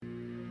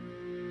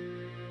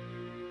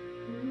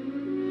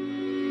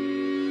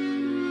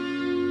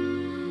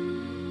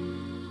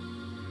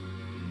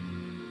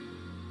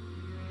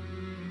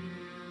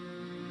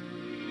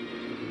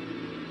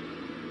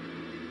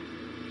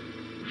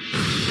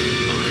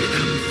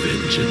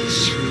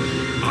vengeance.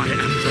 I am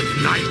the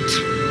knight.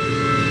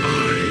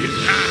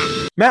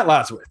 I am Matt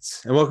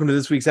Lazowitz, and welcome to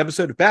this week's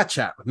episode of Bat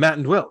Chat with Matt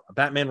and Will, a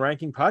Batman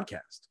ranking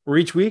podcast, where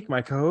each week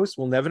my co-host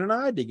Will Nevin and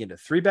I dig into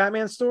 3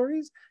 Batman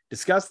stories,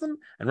 discuss them,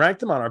 and rank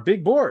them on our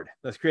big board,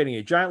 thus creating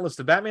a giant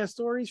list of Batman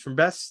stories from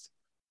best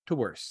to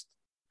worst.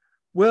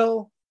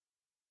 Will,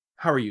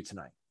 how are you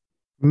tonight?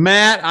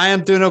 Matt, I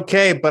am doing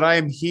okay, but I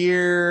am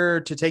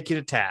here to take you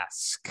to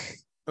task.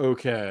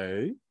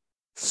 Okay.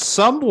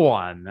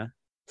 Someone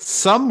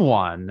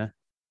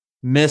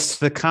missed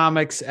the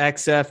Comics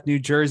XF New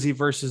Jersey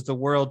versus the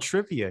World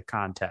trivia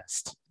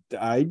contest.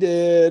 I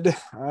did.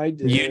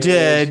 You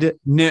did.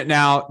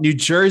 Now, New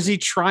Jersey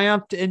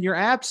triumphed in your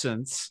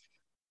absence,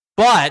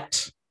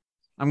 but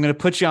I'm going to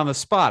put you on the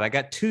spot. I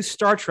got 2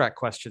 Star Trek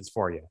questions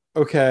for you.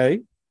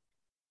 Okay.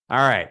 All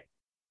right.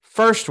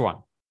 First one.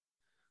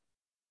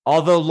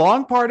 Although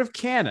long part of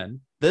canon,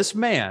 this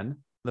man,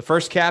 the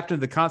first captain of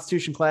the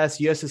Constitution-class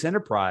USS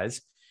Enterprise,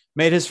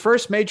 made his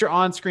first major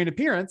on-screen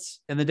appearance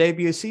in the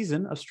debut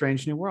season of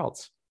Strange New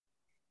Worlds.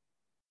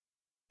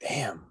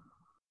 Damn.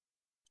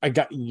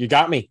 You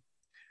got me.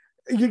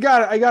 I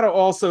got to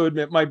also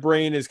admit my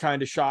brain is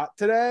kind of shot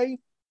today.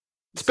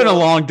 It's been a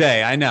long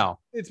day, I know.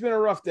 It's been a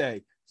rough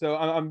day. So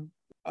I'm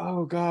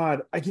oh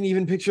God, I can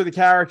even picture the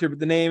character, but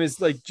the name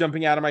is like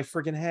jumping out of my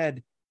freaking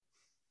head.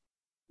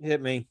 Hit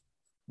me.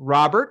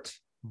 Robert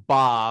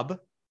Bob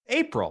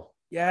April.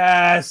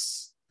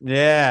 Yes.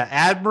 Yeah,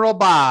 Admiral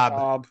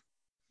Bob.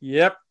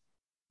 Yep.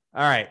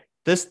 All right.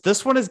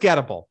 This one is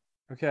gettable.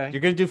 Okay.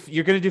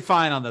 You're gonna do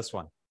fine on this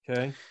one.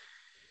 Okay.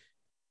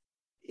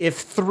 If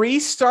 3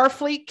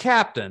 Starfleet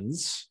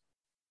captains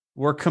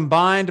were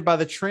combined by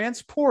the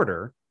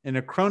transporter in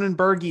a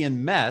Cronenbergian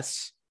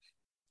mess,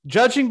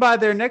 judging by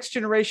their Next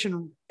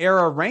Generation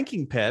era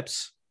ranking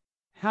pips,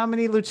 how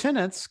many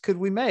lieutenants could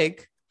we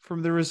make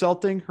from the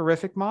resulting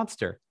horrific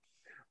monster?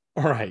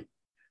 All right.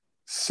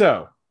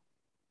 So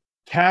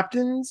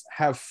captains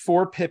have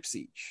 4 pips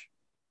each.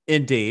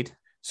 Indeed.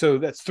 So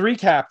that's 3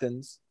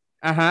 captains.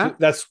 Uh-huh.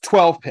 That's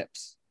 12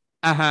 pips.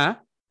 Uh-huh.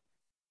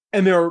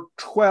 And there are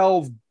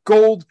 12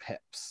 gold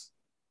pips.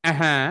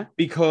 Uh-huh.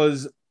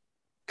 Because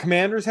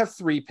commanders have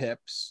 3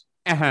 pips.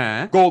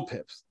 Uh-huh. Gold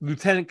pips.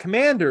 Lieutenant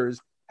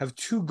commanders have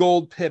 2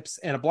 gold pips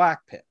and a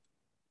black pip.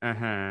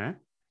 Uh-huh.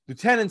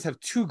 Lieutenants have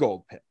 2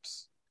 gold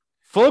pips.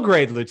 Full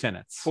grade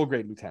lieutenants. Full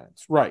grade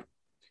lieutenants. Right.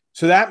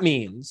 So that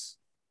means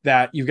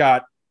that you've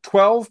got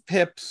 12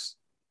 pips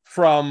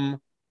from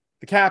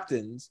the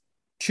captains,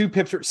 2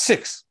 pips or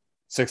 6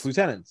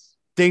 lieutenants.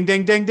 Ding,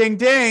 ding, ding, ding,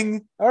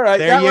 ding. All right.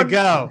 There you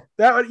go.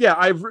 That one, yeah,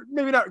 I've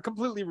maybe not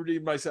completely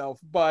redeemed myself,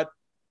 but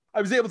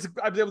I was able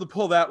to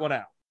pull that one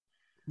out.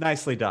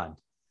 Nicely done.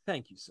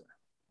 Thank you, sir.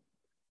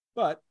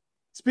 But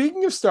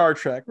speaking of Star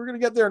Trek, we're going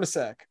to get there in a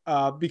sec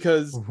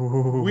because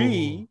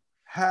we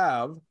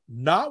have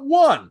not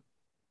one,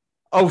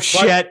 oh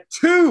shit,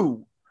 2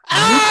 new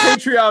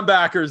Patreon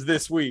backers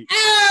this week.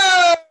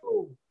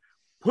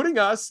 Putting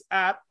us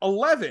at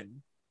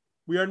 11.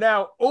 We are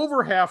now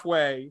over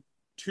halfway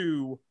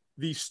to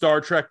the Star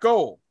Trek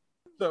goal.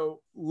 So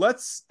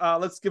let's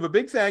give a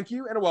big thank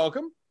you and a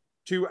welcome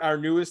to our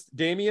newest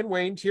Damian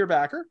Wayne tier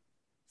backer,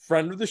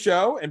 friend of the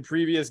show and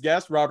previous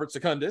guest Robert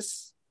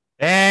Secundus.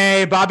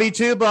 Hey, Bobby,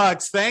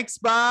 $2. Thanks,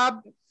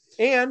 Bob.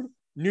 And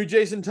new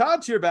Jason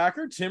Todd tier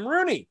backer, Tim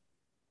Rooney.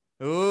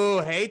 Ooh,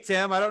 hey,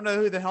 Tim. I don't know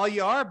who the hell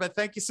you are, but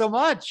thank you so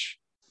much.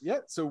 Yeah,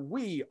 so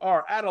we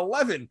are at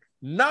 11.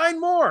 9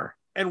 more.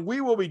 And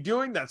we will be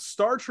doing that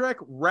Star Trek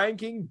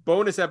ranking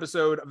bonus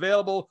episode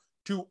available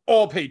to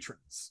all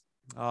patrons.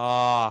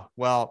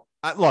 Well,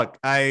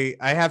 I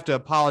have to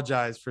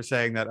apologize for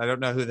saying that. I don't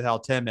know who the hell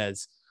Tim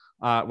is.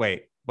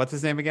 Wait, what's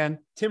his name again?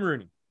 Tim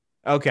Rooney.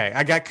 Okay,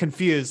 I got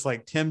confused.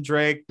 Like Tim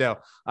Drake. No,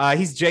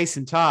 he's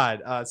Jason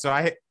Todd.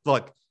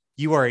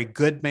 You are a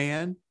good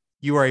man.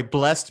 You are a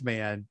blessed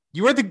man.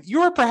 You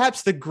are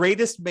perhaps the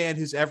greatest man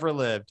who's ever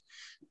lived.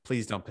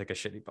 Please don't pick a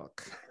shitty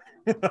book.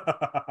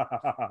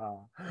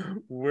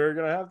 We're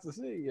gonna have to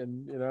see,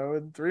 and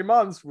in 3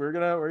 months we're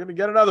gonna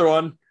get another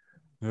one.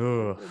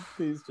 Ooh.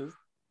 Please, just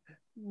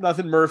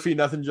nothing Murphy,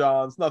 nothing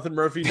Johns, nothing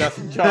Murphy,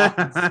 nothing Johns.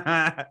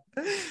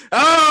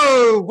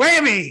 Oh,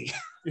 whammy!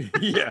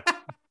 Yeah.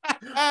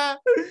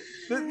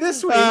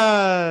 This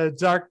week,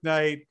 Dark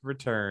Knight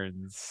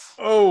Returns.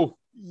 Oh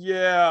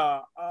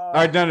yeah.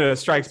 No,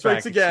 Strikes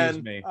Back again.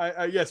 Excuse me.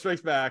 Yeah,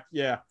 Strikes Back.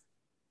 Yeah.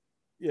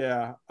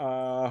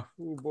 Oh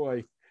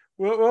boy.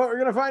 Well, we're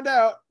gonna find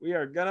out. We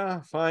are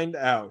gonna find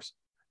out,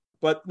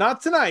 but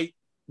not tonight.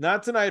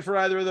 Not tonight for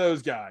either of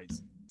those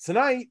guys.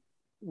 Tonight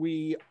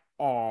we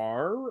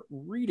are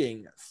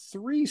reading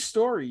 3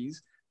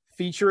 stories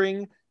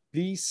featuring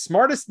the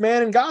smartest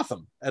man in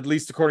Gotham, at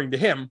least according to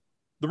him,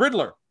 the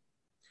Riddler.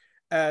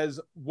 As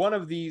one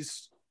of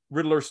these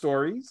Riddler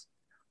stories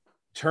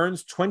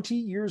turns 20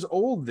 years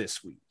old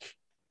this week.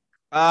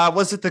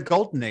 Was it the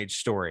Golden Age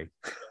story?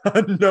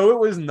 No, it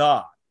was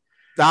not.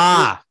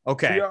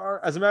 Okay. We are,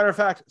 as a matter of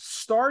fact,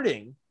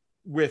 starting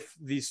with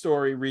the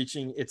story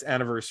reaching its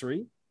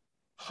anniversary,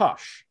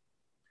 Hush.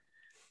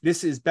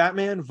 This is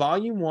Batman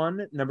Volume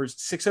 1, numbers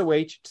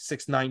 608 to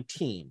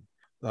 619.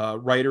 The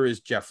writer is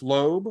Jeff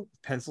Loeb,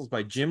 pencils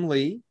by Jim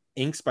Lee,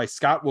 inks by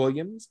Scott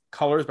Williams,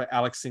 colors by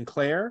Alex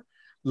Sinclair,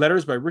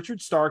 letters by Richard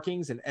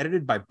Starkings, and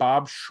edited by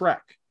Bob Schreck.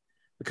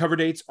 The cover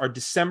dates are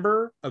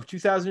December of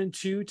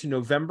 2002 to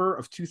November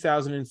of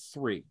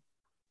 2003.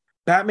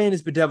 Batman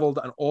is bedeviled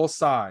on all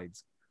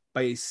sides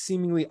by a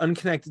seemingly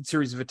unconnected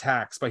series of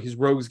attacks by his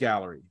rogues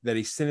gallery that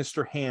a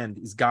sinister hand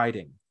is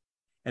guiding.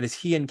 And as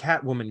he and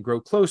Catwoman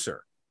grow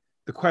closer,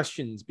 the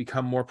questions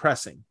become more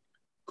pressing.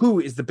 Who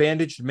is the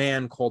bandaged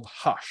man called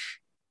Hush?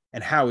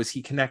 And how is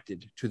he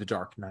connected to the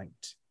Dark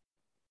Knight?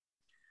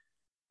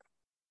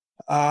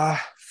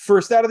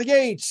 First out of the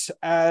gate,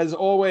 as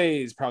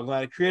always,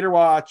 Problematic Creator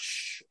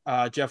Watch.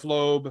 Jeff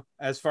Loeb,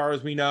 as far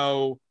as we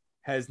know,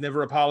 has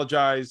never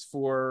apologized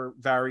for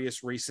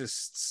various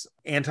racists,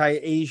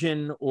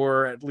 anti-Asian,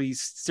 or at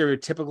least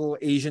stereotypical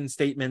Asian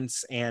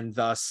statements, and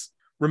thus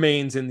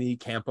remains in the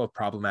camp of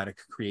problematic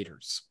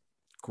creators.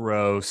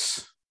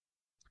 Gross.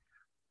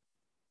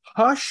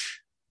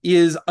 Hush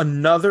is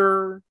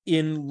another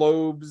in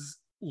Loeb's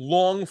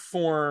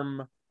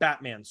long-form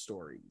Batman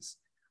stories.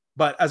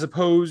 But as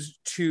opposed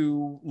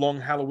to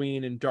Long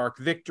Halloween and Dark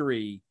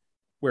Victory,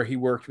 where he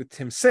worked with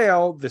Tim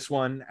Sale, this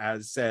one,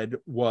 as said,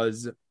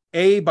 was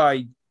A,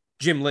 by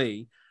Jim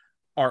Lee,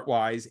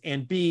 art-wise,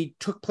 and B,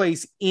 took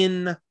place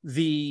in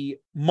the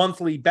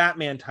monthly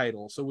Batman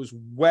title, so it was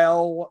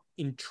well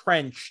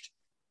entrenched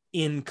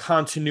in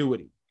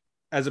continuity,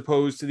 as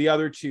opposed to the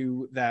other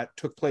two that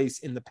took place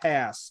in the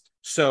past.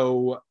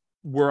 So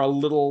we're a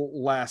little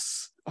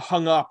less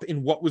hung up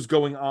in what was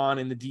going on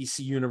in the DC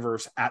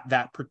universe at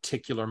that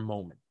particular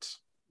moment.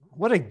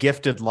 What a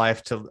gifted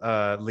life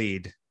to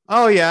lead.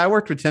 Oh, yeah, I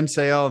worked with Tim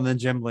Sale and then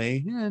Jim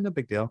Lee. Yeah, no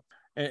big deal.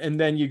 And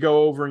then you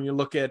go over and you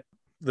look at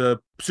the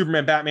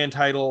Superman Batman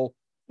title,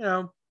 you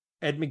know,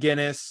 Ed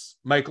McGuinness,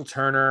 Michael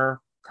Turner,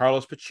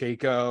 Carlos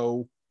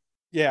Pacheco.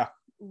 Yeah,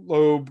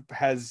 Loeb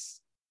has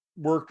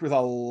worked with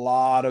a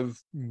lot of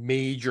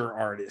major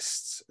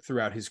artists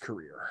throughout his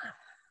career.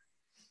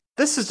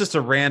 This is just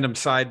a random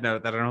side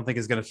note that I don't think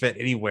is going to fit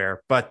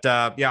anywhere. But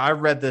yeah, I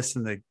read this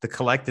in the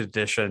collected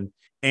edition,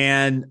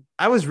 and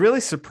I was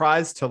really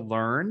surprised to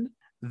learn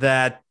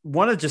that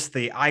one of just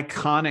the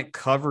iconic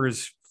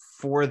covers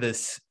for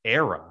this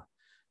era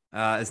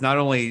is not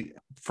only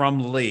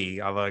from Lee,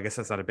 although I guess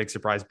that's not a big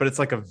surprise, but it's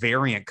like a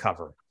variant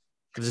cover.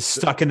 It's just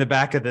stuck in the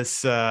back of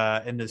this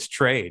in this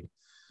trade.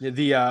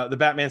 The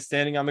Batman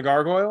standing on the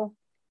gargoyle?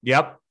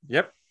 Yep.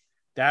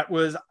 That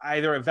was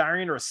either a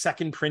variant or a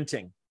second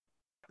printing.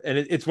 And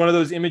it's one of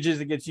those images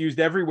that gets used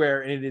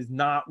everywhere, and it is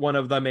not one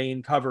of the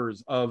main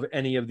covers of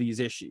any of these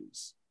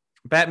issues.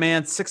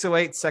 Batman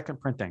 608, second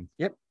printing.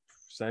 Yep.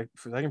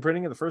 Second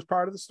printing of the first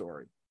part of the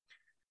story.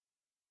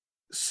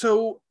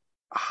 So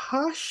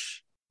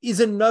Hush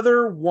is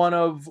another one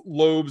of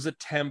Loeb's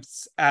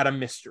attempts at a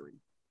mystery.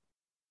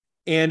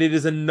 And it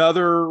is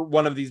another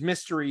one of these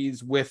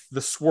mysteries with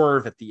the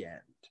swerve at the end.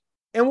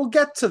 And we'll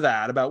get to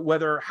that about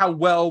how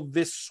well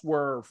this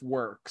swerve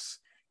works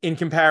in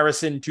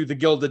comparison to the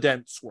Gilda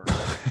Dent swerve.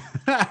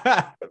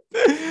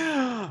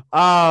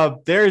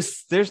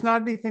 There's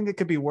not anything that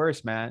could be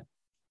worse, Matt.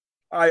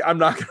 I'm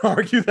not going to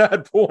argue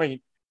that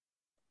point.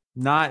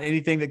 Not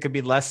anything that could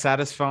be less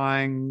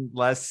satisfying,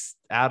 less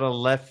out of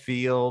left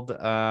field.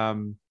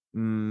 No,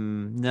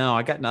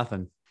 I got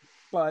nothing.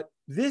 But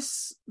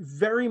this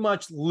very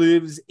much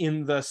lives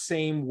in the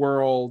same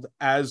world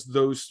as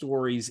those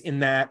stories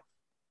in that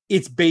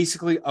it's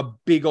basically a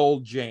big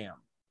old jam.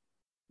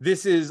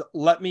 This is,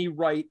 let me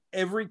write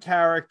every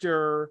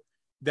character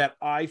that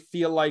I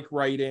feel like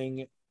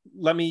writing.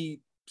 Let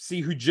me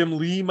see who Jim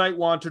Lee might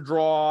want to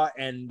draw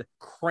and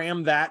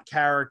cram that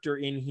character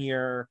in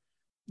here.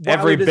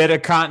 Every bit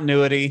of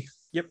continuity.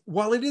 Yep.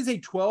 While it is a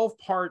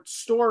 12-part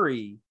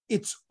story,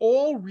 it's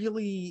all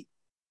really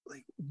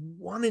like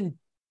 1 and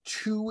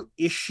 2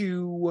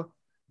 issue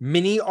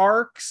mini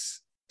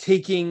arcs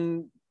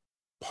taking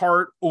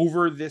part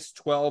over this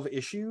 12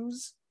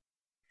 issues.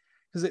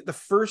 Because the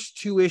first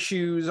 2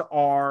 issues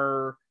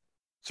are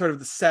sort of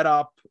the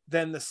setup.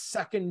 Then the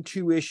second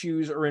 2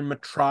 issues are in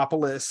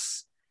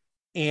Metropolis.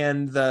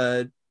 And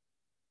then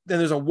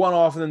there's a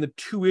one-off, and then the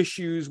 2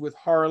 issues with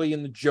Harley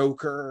and the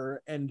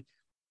Joker. And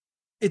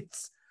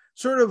it's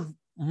sort of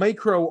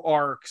micro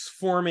arcs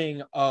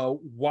forming a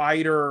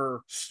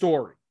wider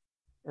story.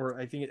 Or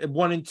I think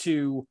 1 and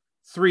 2,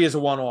 3 is a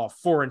one-off,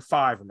 4 and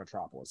 5 are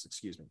Metropolis,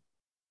 excuse me.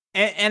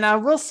 And I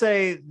will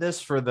say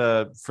this for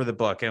the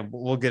book, and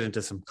we'll get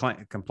into some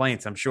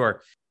complaints, I'm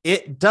sure.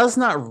 It does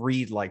not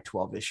read like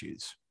 12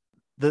 issues.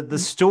 The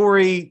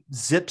story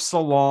zips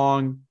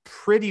along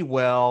pretty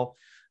well.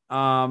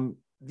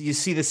 You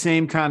see the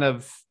same kind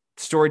of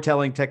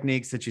storytelling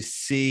techniques that you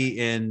see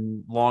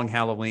in Long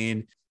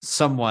Halloween.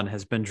 Someone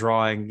has been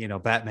drawing,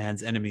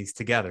 Batman's enemies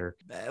together.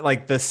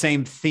 Like the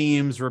same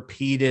themes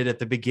repeated at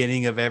the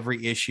beginning of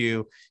every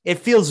issue. It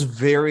feels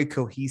very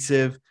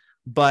cohesive,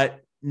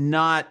 but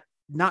not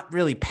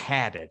really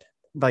padded.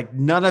 Like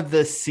none of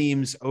this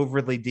seems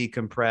overly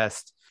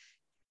decompressed.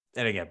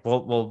 And again,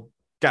 we'll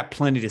got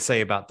plenty to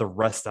say about the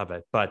rest of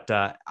it, but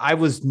I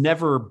was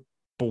never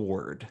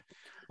bored.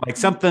 Like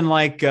something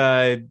like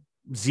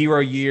 0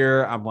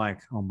 Year, I'm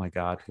like, oh my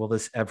God, will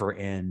this ever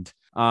end?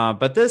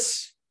 But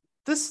this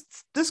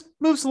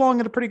moves along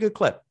at a pretty good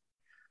clip.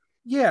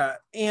 Yeah,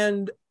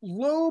 and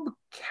Loeb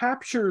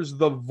captures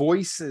the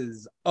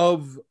voices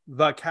of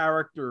the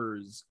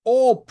characters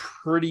all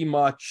pretty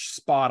much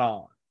spot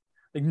on.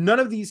 Like none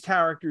of these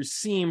characters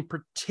seem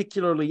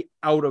particularly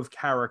out of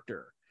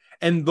character.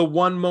 And the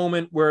one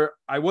moment where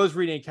I was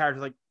reading a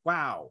character like,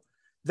 wow,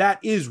 that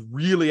is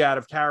really out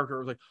of character. I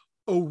was like,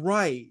 oh,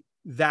 right,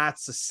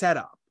 that's a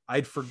setup.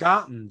 I'd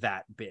forgotten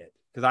that bit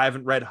because I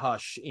haven't read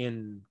Hush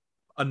in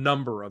a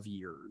number of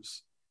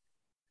years.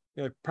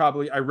 You know,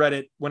 probably I read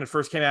it when it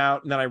first came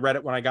out, and then I read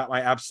it when I got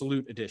my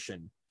Absolute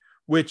edition,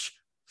 which,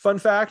 fun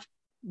fact,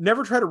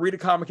 never try to read a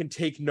comic and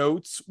take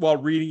notes while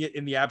reading it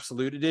in the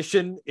Absolute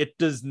edition. It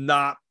does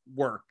not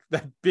work.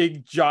 That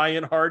big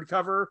giant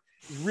hardcover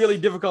is really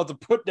difficult to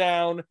put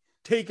down,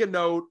 take a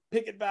note,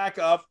 pick it back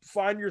up,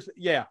 find your,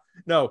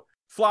 no,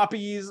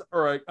 floppies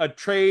or a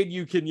trade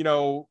you can,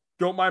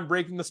 don't mind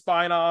breaking the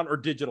spine on, or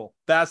digital.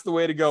 That's the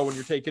way to go when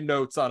you're taking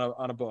notes on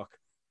a book.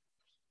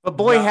 But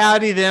boy,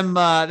 howdy, them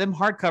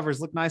hardcovers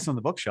look nice on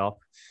the bookshelf.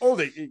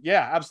 Oh,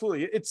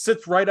 absolutely. It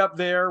sits right up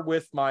there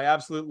with my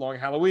Absolute Long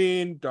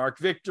Halloween, Dark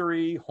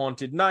Victory,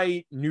 Haunted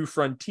Night, New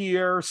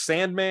Frontier,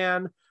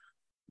 Sandman,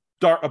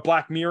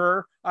 Black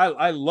Mirror.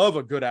 I love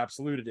a good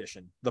Absolute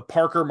edition. The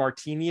Parker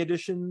Martini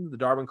edition, the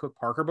Darwin Cook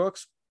Parker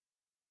books.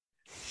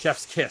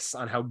 Chef's kiss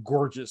on how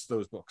gorgeous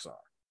those books are.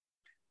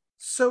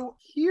 So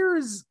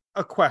here's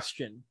a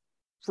question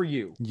for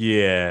you.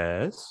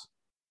 Yes.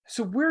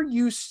 So we're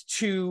used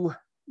to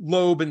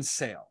Loeb and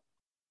Sale,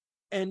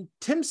 and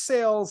Tim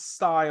Sale's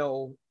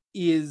style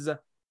is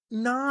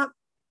not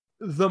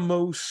the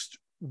most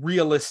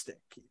realistic.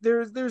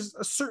 There's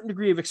a certain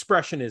degree of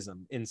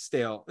expressionism in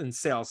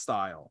Sale's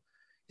style.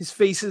 His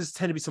faces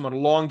tend to be somewhat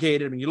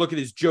elongated. I mean, you look at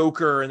his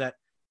Joker and that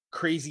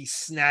crazy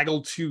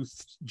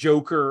snaggletooth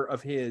Joker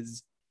of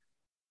his.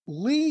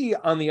 Lee,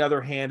 on the other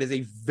hand, is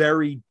a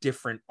very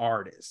different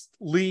artist.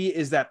 Lee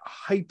is that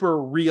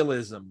hyper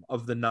realism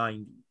of the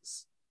 90s.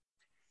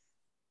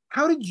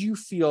 How did you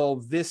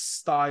feel this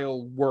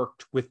style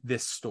worked with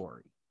this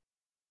story?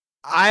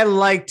 I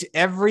liked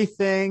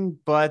everything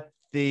but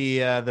the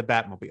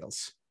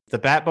Batmobiles. The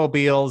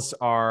Batmobiles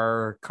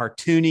are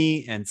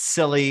cartoony and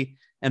silly,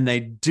 and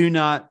they do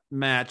not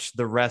match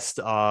the rest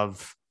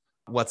of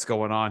what's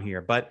going on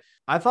here. But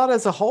I thought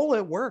as a whole,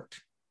 it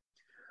worked.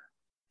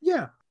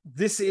 Yeah,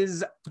 this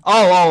is...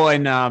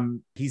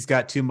 and he's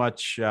got too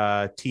much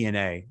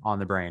TNA on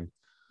the brain.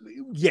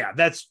 Yeah,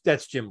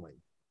 that's Jim Lee.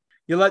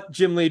 You let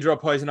Jim Lee draw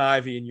Poison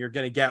Ivy and you're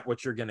going to get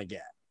what you're going to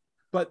get.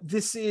 But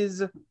this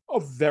is a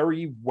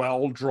very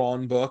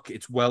well-drawn book.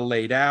 It's well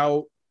laid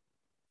out.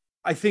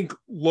 I think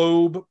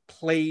Loeb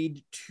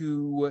played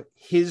to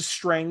his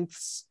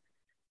strengths.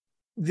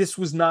 This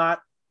was not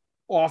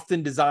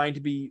often designed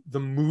to be the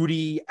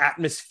moody,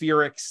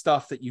 atmospheric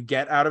stuff that you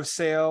get out of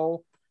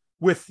Sale,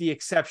 with the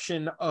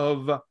exception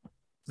of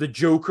the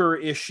Joker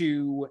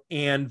issue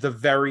and the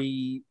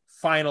very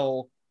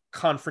final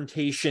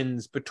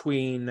confrontations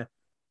between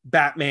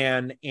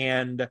Batman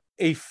and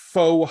a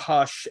faux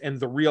Hush and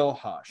the real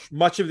Hush.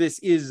 Much of this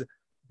is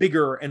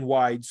bigger and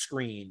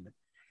widescreen,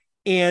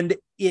 and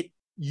it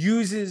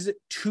uses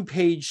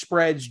 2-page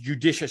spreads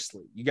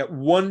judiciously. You get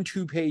 1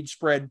 2-page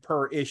spread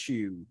per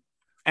issue,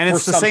 and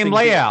it's the same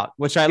layout,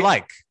 which I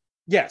like.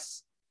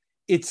 Yes,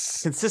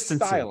 it's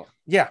consistency. Style.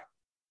 Yeah,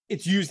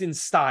 it's used in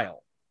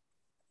style.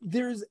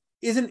 There's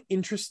an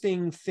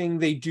interesting thing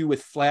they do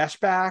with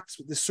flashbacks,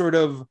 with this sort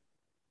of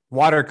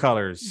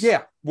watercolors.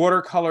 Yeah,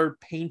 watercolor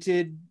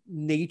painted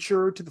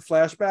nature to the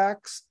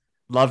flashbacks.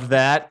 Loved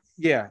that.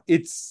 Yeah,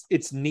 it's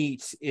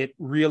neat. It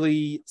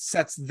really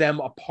sets them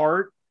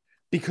apart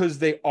because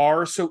they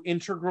are so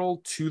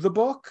integral to the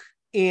book.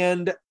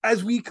 And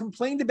as we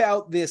complained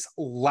about this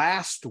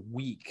last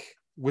week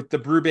with the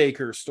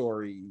Brubaker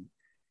story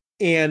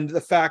and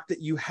the fact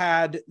that you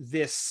had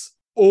this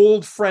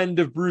old friend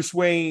of Bruce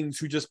Wayne's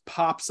who just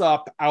pops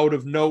up out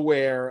of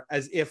nowhere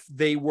as if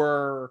they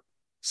were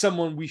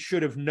someone we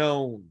should have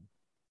known.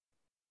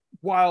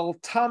 While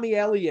Tommy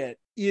Elliott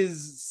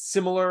is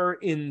similar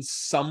in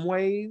some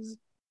ways,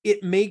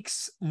 it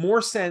makes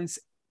more sense,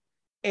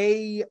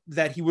 A,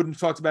 that he wouldn't have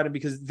talked about him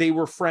because they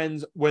were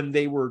friends when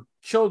they were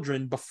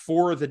children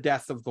before the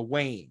death of the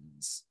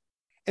Waynes.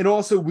 And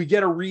also we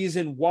get a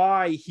reason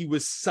why he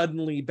was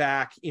suddenly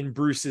back in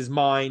Bruce's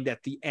mind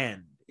at the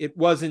end. It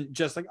wasn't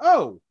just like,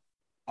 oh,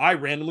 I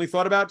randomly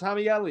thought about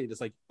Tommy Elliott.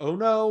 It's like, oh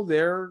no,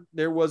 there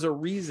was a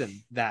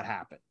reason that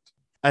happened.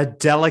 A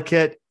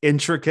delicate,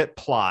 intricate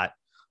plot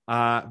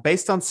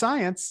based on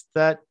science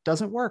that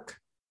doesn't work.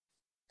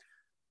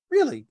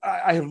 Really?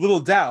 I have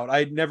little doubt.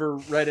 I'd never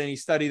read any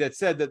study that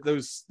said that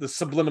the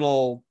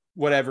subliminal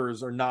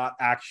whatevers are not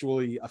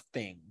actually a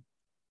thing.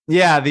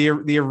 Yeah,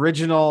 the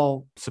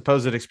original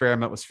supposed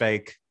experiment was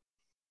fake.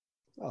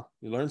 Oh,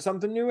 you learn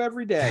something new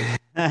every day.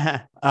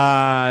 Check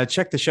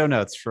the show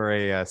notes for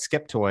a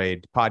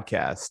Skeptoid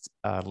podcast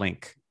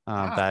link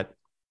that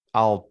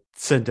I'll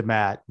send to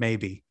Matt,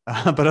 maybe.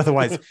 But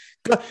otherwise,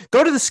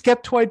 go to the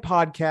Skeptoid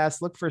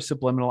podcast, look for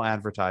subliminal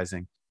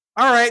advertising.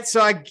 All right.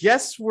 So I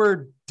guess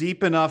we're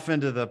deep enough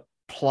into the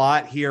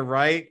plot here,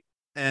 right?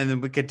 And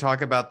then we could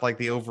talk about like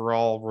the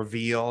overall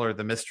reveal or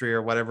the mystery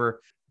or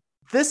whatever.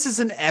 This is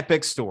an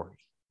epic story.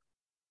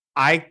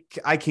 I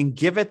can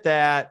give it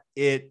that.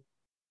 It,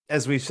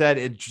 as we've said,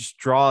 it just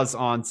draws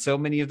on so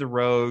many of the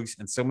rogues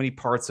and so many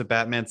parts of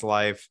Batman's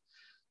life,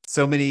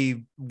 so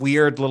many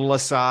weird little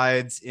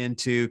asides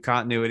into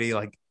continuity,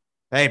 like,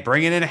 hey,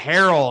 bringing in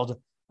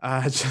Harold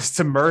just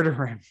to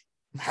murder him.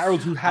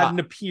 Harold, who hadn't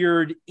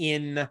appeared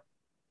in,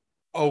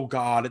 oh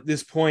God, at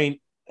this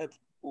point, at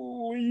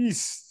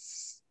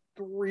least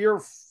 3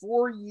 or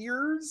 4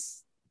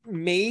 years,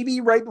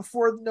 maybe right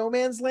before No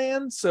Man's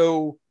Land.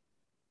 So,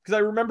 because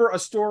I remember a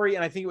story,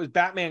 and I think it was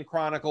Batman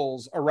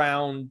Chronicles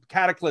around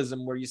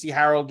Cataclysm, where you see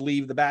Harold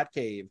leave the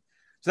Batcave.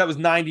 So that was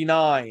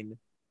 99.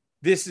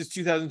 This is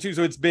 2002.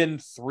 So it's been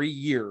 3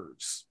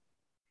 years,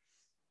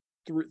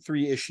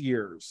 3-ish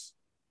years.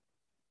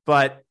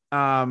 But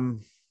Tommy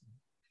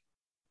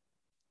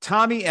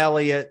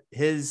Elliott,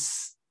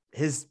 his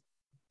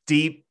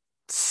deep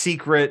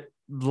secret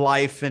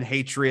life and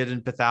hatred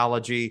and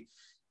pathology,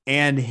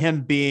 and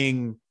him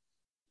being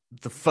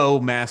the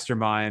faux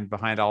mastermind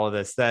behind all of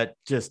this, that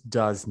just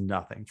does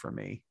nothing for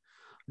me.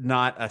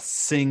 Not a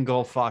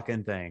single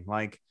fucking thing.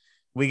 Like,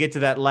 we get to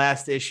that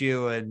last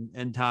issue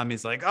and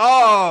Tommy's like,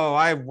 oh,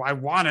 I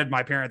wanted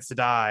my parents to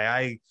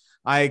die.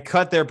 I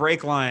cut their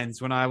brake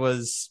lines when I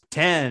was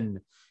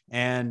 10.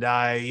 And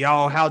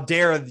how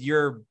dare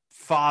your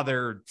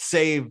father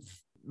save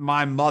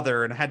my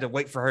mother, and I had to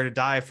wait for her to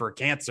die for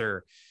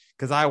cancer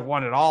because I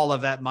wanted all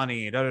of that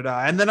money.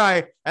 And then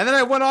I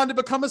went on to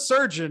become a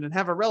surgeon and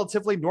have a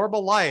relatively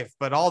normal life.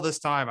 But all this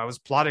time I was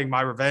plotting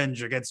my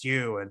revenge against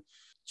you. And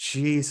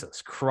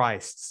Jesus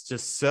Christ, it's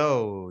just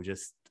so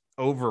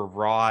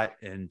overwrought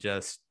and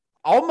just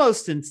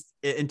almost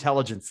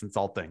intelligence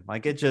insulting.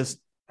 Like, it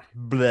just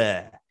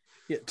bleh.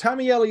 Yeah,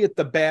 Tommy Elliott,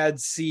 the bad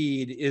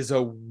seed, is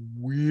a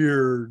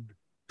weird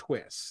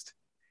twist.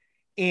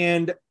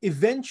 And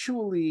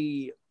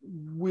eventually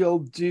we'll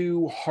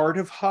do Heart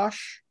of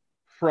Hush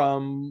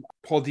from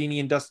Paul Dini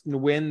and Dustin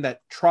Nguyen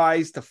that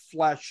tries to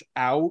flesh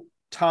out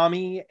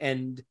Tommy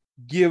and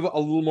give a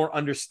little more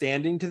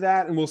understanding to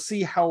that. And we'll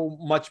see how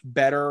much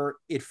better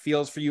it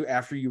feels for you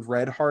after you've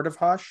read Heart of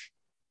Hush.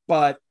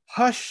 But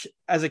Hush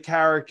as a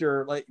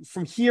character, like,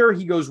 from here,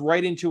 he goes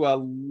right into a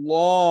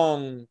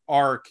long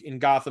arc in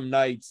Gotham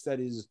Knights that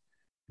is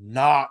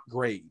not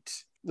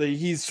great. Like,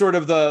 he's sort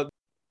of the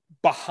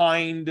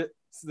behind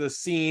the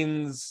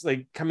scenes,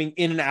 like, coming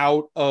in and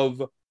out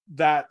of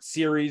that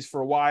series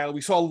for a while.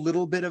 We saw a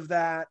little bit of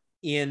that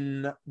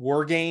in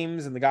War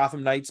Games and the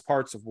Gotham Knights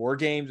parts of War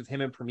Games with him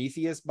and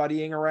Prometheus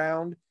buddying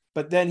around.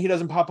 But then he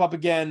doesn't pop up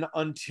again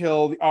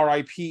until the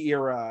RIP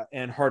era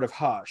and Heart of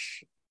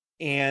Hush.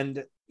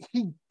 And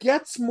he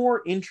gets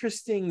more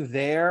interesting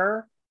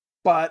there,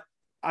 but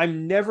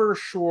I'm never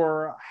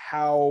sure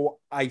how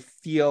I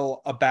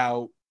feel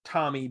about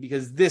Tommy,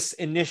 because this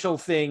initial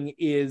thing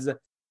is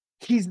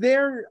he's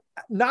there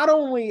not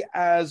only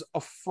as a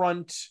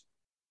front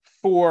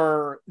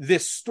for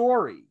this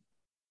story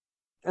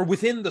or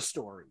within the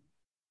story,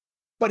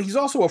 but he's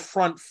also a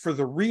front for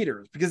the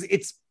readers, because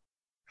it's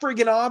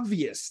friggin'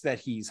 obvious that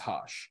he's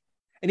Hush.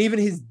 And even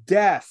his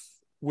death,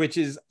 which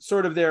is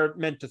sort of there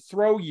meant to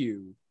throw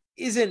you,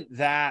 isn't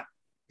that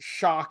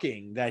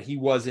shocking that he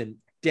wasn't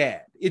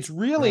dead. It's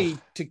really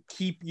to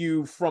keep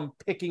you from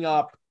picking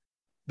up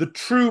the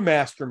true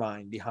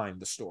mastermind behind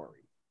the story.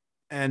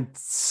 And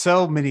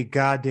so many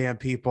goddamn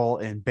people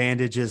in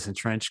bandages and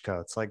trench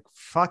coats, like,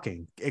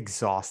 fucking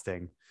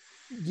exhausting.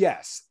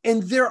 Yes.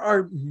 And there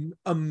are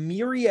a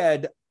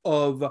myriad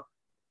of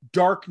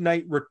Dark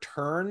Knight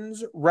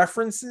Returns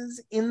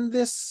references in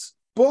this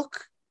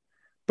book.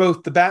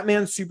 Both the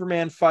Batman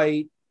Superman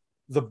fight,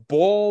 the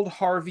bald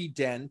Harvey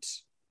Dent,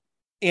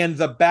 and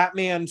the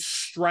Batman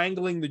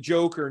strangling the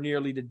Joker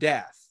nearly to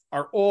death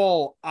are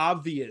all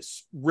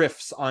obvious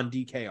riffs on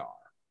DKR.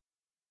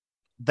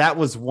 That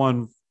was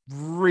one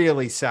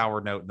really sour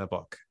note in the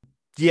book.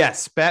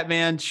 Yes,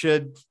 Batman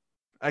should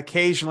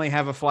occasionally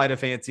have a flight of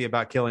fancy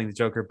about killing the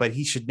Joker, but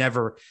he should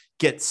never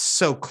get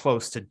so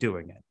close to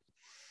doing it.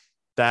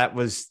 That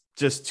was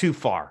just too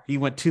far. He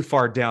went too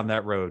far down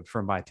that road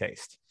for my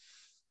taste.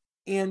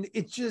 And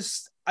it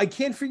just, I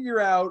can't figure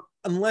out,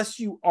 unless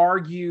you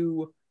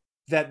argue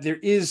that there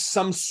is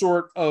some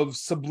sort of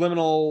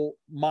subliminal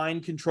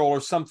mind control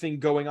or something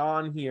going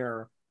on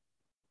here,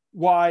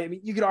 why. I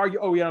mean, you could argue,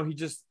 oh,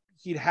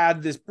 he'd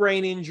had this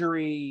brain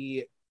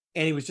injury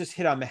and he was just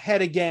hit on the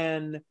head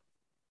again,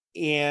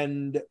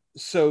 and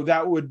so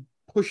that would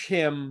push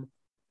him.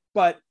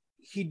 But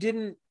he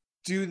didn't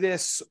do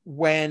this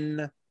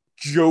when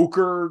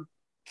Joker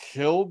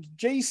killed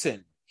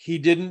Jason. He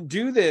didn't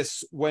do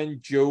this when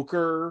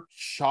Joker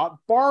shot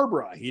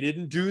Barbara. He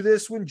didn't do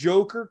this when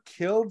Joker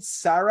killed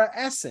Sarah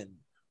Essen.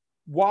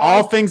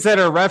 All things that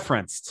are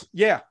referenced.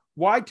 Yeah.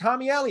 Why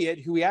Tommy Elliott,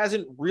 who he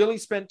hasn't really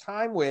spent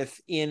time with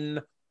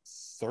in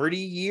 30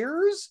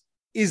 years,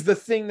 is the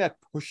thing that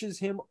pushes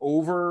him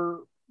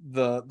over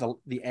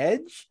the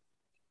edge.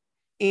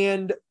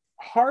 And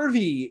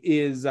Harvey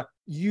is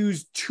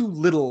used too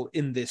little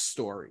in this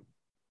story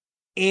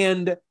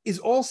and is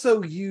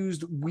also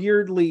used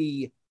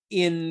weirdly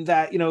in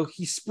that,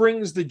 he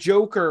springs the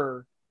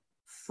Joker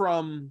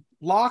from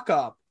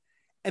lockup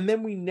and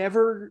then we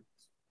never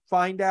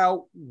find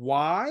out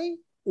why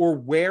or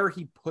where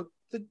he put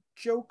the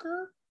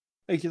Joker.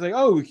 Like he's like,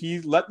 oh, he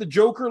let the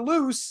Joker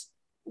loose.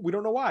 We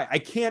don't know why. I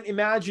can't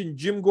imagine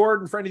Jim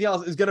Gordon for anything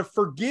else is going to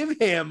forgive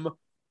him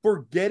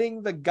for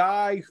getting the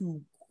guy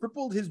who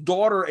crippled his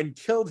daughter and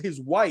killed his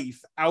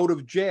wife out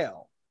of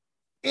jail.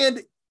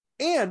 And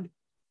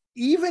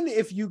even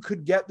if you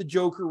could get the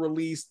Joker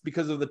released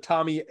because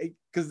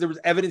there was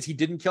evidence he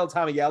didn't kill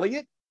Tommy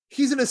Elliott,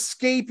 he's an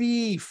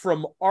escapee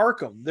from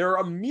Arkham. There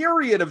are a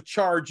myriad of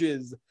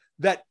charges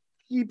that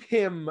keep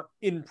him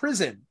in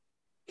prison.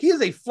 He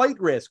is a flight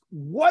risk.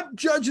 What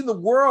judge in the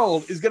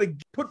world is going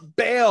to put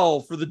bail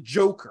for the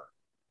Joker?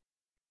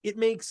 It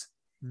makes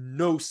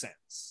no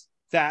sense,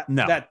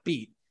 that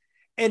beat.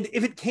 And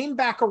if it came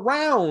back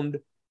around,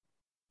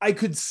 I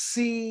could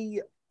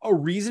see a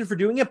reason for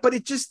doing it, but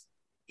it just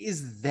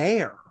is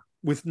there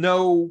with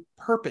no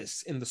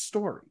purpose in the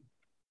story.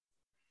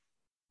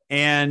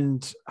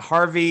 And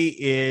Harvey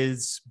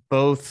is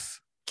both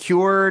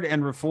cured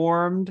and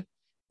reformed,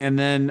 and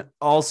then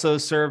also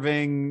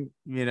serving,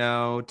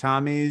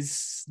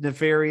 Tommy's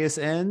nefarious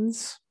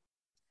ends.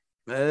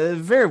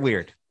 Very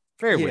weird.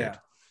 Very weird.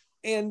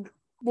 And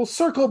we'll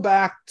circle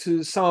back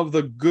to some of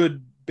the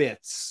good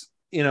bits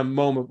in a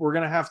moment. We're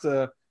going to have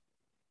to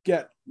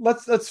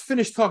let's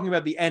finish talking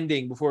about the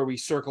ending before we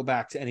circle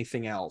back to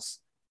anything else.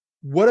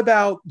 What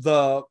about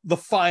the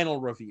final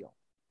reveal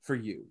for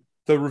you?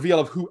 The reveal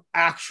of who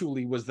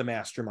actually was the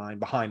mastermind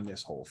behind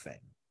this whole thing.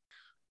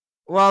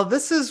 Well,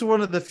 this is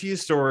one of the few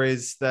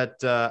stories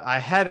that I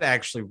had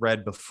actually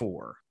read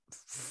before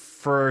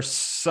for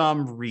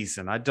some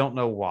reason. I don't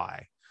know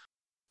why.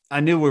 I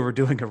knew we were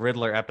doing a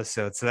Riddler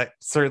episode, so that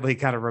certainly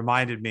kind of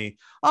reminded me,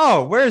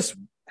 oh, where's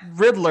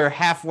Riddler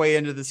halfway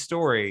into the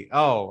story?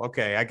 Oh,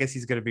 okay. I guess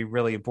he's going to be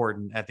really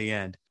important at the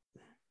end.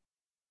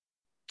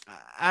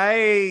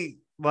 I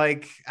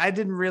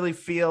didn't really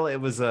feel it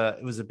was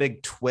a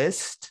big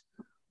twist.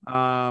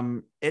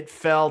 It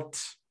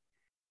felt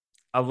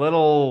a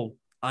little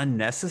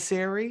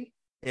unnecessary.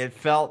 It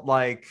felt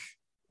like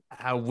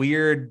a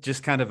weird,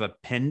 just kind of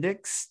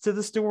appendix to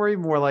the story,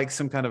 more like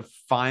some kind of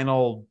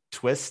final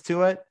twist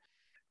to it.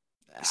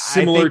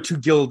 Similar to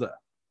Gilda.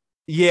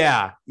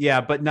 Yeah,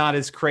 but not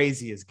as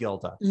crazy as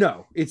Gilda.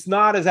 No, it's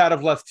not as out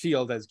of left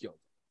field as Gilda.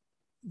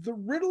 The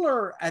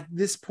Riddler at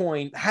this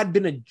point had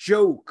been a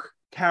joke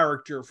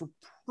character for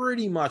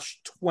pretty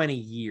much 20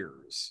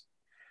 years.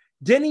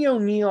 Denny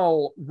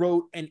O'Neil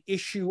wrote an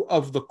issue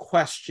of The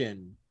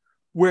Question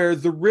where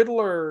the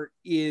Riddler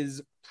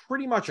is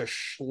pretty much a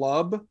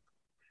schlub.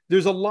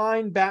 There's a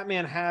line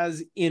Batman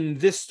has in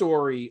this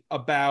story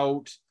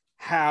about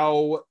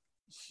how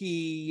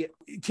he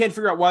can't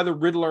figure out why the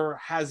Riddler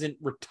hasn't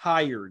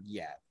retired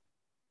yet.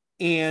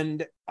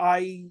 And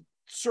I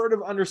sort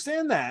of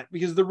understand that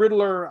because the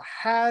Riddler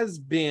has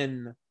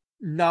been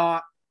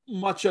not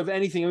much of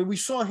anything. I mean, we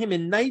saw him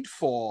in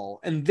Nightfall,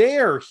 and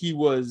there he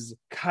was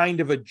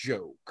kind of a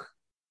joke.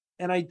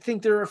 And I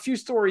think there are a few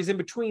stories in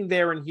between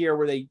there and here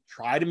where they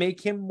try to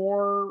make him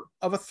more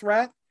of a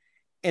threat,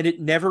 and it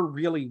never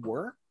really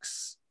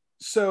works.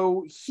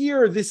 So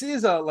here, this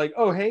is a like,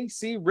 oh, hey,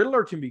 see,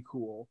 Riddler can be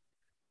cool.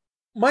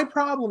 My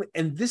problem,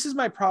 and this is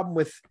my problem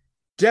with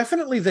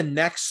definitely the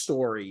next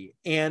story,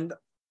 and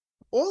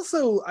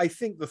also I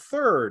think the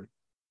third,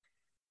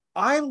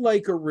 I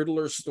like a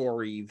Riddler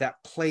story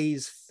that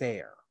plays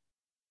fair.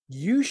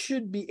 You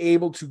should be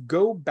able to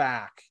go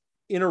back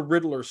in a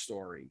Riddler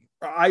story,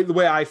 the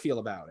way I feel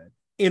about it,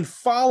 and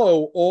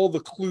follow all the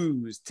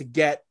clues to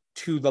get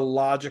to the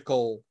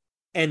logical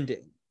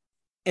ending.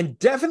 And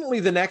definitely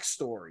the next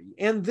story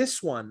and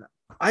this one,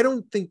 I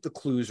don't think the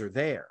clues are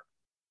there.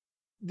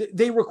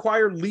 They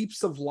require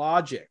leaps of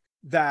logic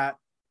that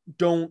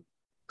don't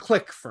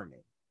click for me.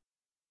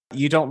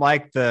 You don't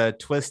like the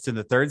twist in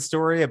the third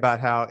story about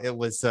how it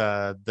was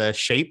the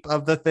shape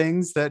of the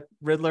things that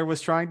Riddler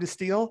was trying to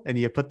steal, and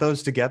you put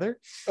those together?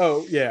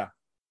 Oh, yeah.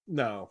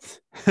 No.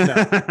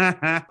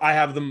 I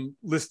have them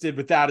listed,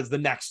 but that is the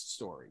next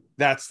story.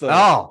 That's the...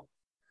 Oh.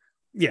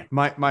 Yeah.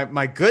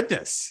 My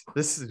goodness.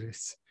 This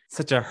is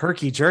such a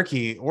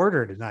herky-jerky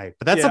order tonight,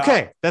 but that's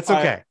okay. That's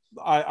okay.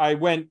 I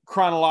went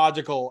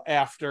chronological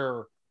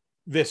after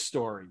this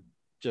story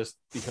just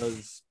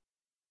because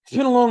it's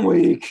been a long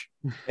week.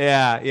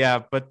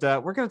 Yeah. But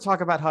we're going to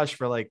talk about Hush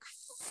for like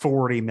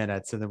 40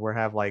 minutes, and then we'll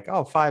have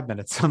 5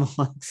 minutes on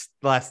the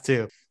last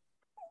two.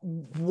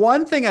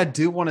 One thing I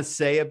do want to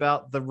say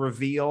about the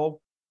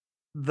reveal,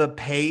 the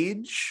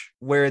page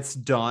where it's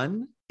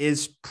done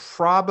is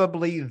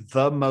probably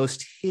the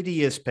most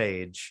hideous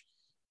page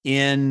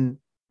in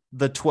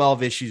the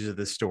 12 issues of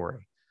the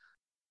story.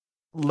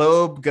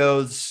 Loeb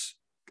goes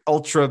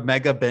ultra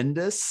mega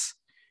Bendis,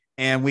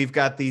 and we've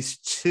got these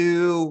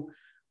two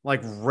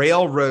like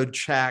railroad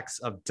tracks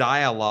of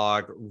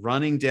dialogue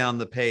running down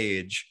the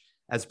page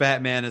as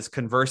Batman is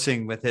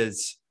conversing with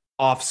his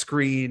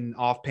off-screen,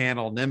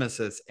 off-panel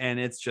nemesis, and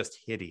it's just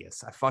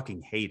hideous. I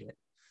fucking hate it.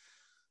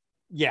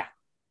 Yeah.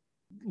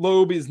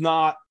 Loeb is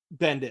not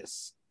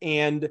Bendis,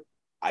 and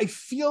I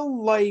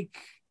feel like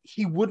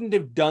he wouldn't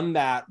have done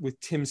that with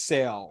Tim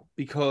Sale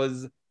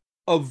because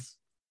of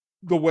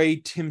the way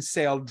Tim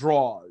Sale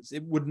draws.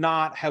 It would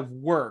not have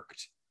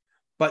worked.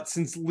 But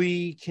since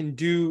Lee can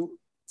do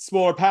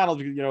smaller panels,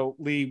 you know,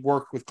 Lee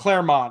worked with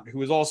Claremont,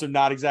 who is also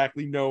not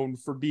exactly known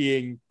for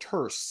being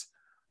terse.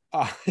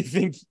 I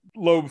think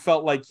Loeb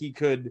felt like he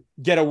could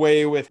get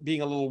away with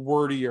being a little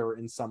wordier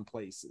in some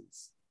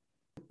places.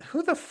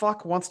 Who the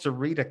fuck wants to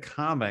read a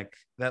comic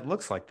that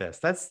looks like this?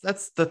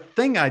 That's the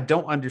thing I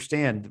don't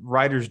understand,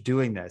 writers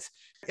doing this.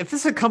 If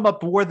this had come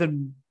up more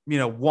than,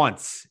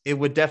 once, it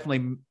would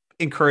definitely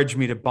encourage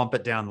me to bump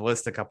it down the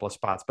list a couple of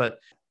spots. But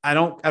I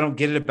don't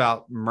get it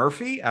about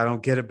Murphy. I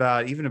don't get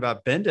even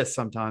about Bendis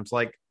sometimes.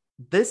 Like,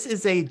 this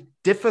is a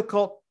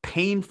difficult,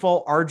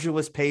 painful,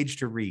 arduous page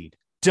to read.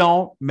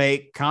 Don't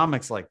make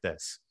comics like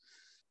this.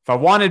 If I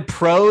wanted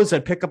prose,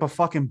 I'd pick up a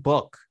fucking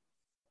book.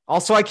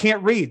 Also, I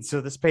can't read,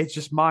 so this page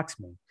just mocks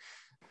me.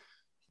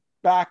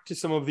 Back to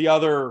some of the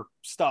other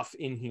stuff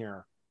in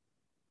here.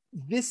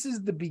 This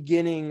is the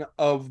beginning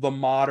of the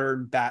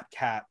modern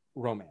Bat-Cat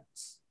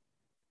romance.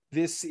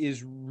 This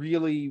is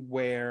really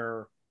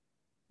where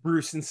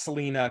Bruce and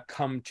Selina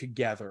come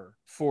together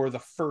for the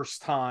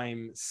first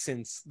time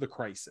since the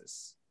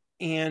Crisis.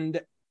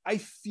 And I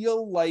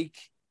feel like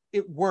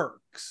it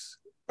works,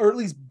 or at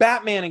least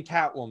Batman and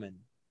Catwoman,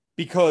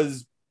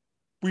 because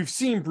we've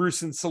seen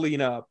Bruce and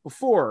Selina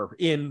before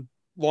in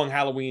Long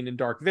Halloween and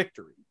Dark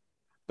Victory.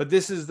 But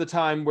this is the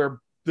time where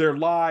their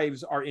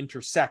lives are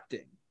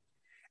intersecting.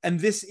 And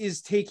this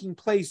is taking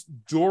place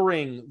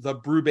during the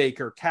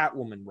Brubaker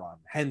Catwoman run,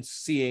 hence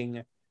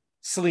seeing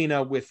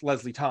Selina with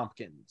Leslie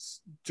Tompkins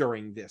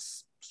during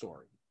this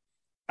story.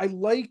 I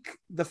like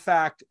the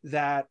fact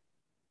that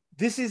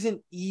this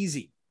isn't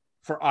easy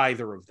for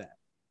either of them.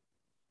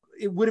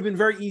 It would have been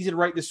very easy to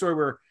write this story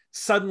where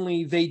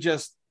suddenly they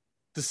just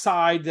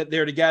decide that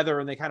they're together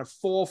and they kind of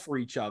fall for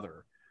each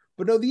other.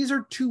 But no, these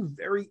are two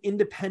very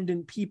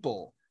independent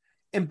people.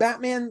 And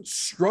Batman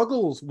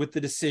struggles with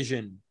the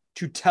decision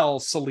to tell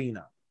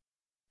Selina.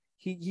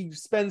 He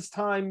spends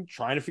time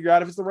trying to figure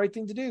out if it's the right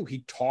thing to do.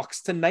 He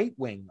talks to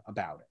Nightwing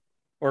about it.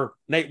 Or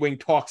Nightwing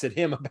talks at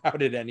him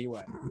about it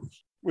anyway,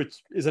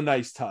 which is a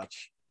nice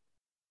touch.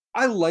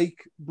 I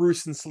like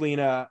Bruce and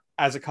Selina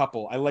as a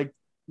couple. I like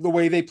the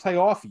way they play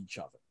off each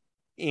other.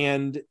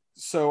 And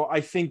so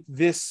I think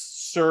this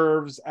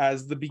serves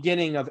as the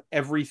beginning of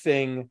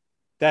everything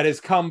that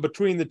has come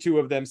between the two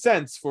of them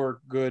since,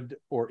 for good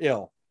or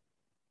ill.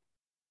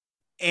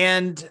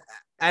 And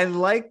I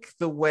like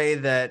the way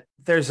that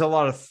there's a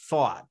lot of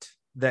thought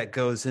that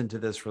goes into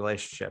this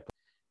relationship.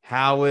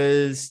 How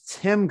is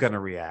Tim going to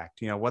react?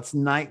 What's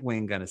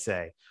Nightwing going to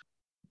say?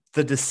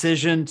 The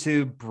decision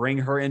to bring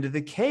her into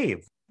the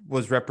cave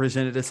was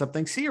represented as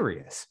something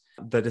serious.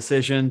 The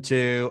decision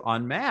to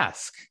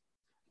unmask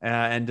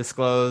and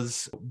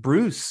disclose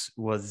Bruce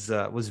was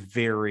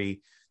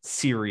very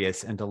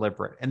serious and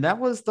deliberate. And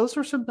those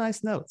were some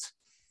nice notes.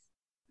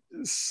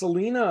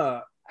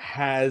 Selina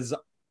has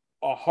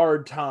a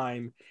hard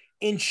time,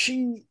 and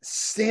she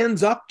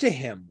stands up to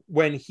him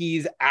when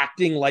he's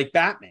acting like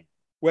Batman,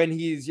 when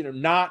he's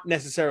not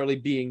necessarily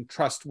being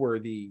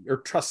trustworthy or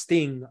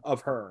trusting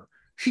of her.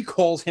 She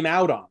calls him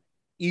out on it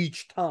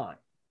each time.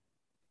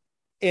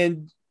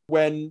 And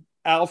when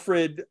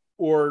Alfred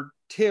or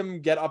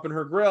Tim get up in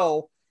her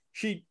grill,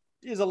 she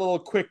is a little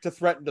quick to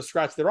threaten to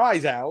scratch their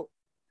eyes out.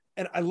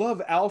 And I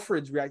love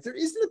Alfred's reaction.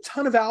 There isn't a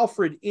ton of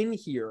Alfred in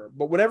here,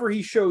 but whenever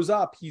he shows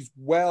up, he's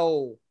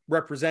well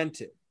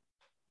represented.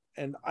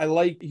 And I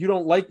like, you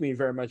don't like me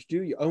very much,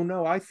 do you? Oh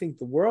no, I think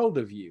the world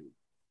of you.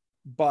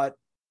 But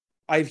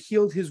I've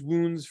healed his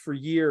wounds for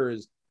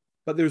years,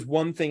 but there's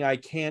one thing I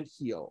can't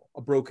heal: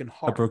 a broken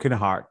heart. A broken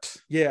heart.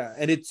 Yeah,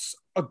 and it's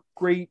a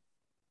great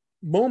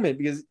moment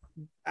because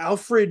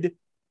Alfred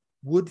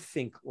would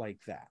think like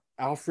that.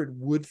 Alfred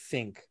would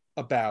think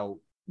about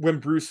when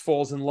Bruce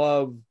falls in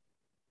love,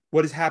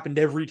 what has happened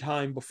every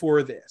time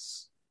before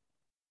this.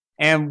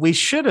 And we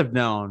should have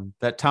known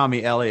that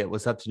Tommy Elliott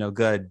was up to no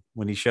good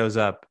when he shows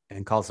up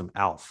and calls him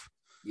Alf.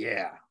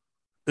 Yeah.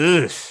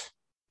 Ugh.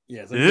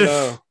 Yeah.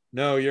 Like,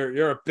 no,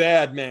 you're a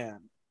bad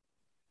man.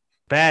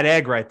 Bad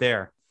egg right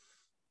there.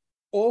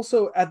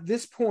 Also, at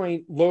this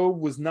point, Loeb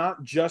was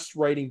not just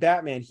writing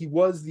Batman. He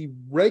was the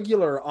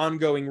regular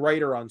ongoing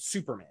writer on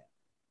Superman.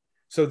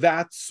 So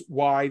that's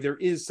why there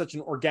is such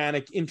an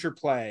organic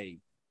interplay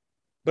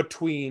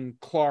between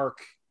Clark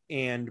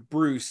and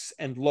Bruce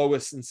and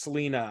Lois and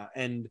Selina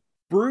and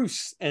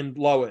Bruce and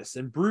Lois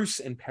and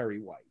Bruce and Perry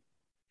White.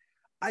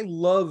 I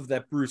love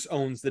that Bruce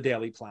owns the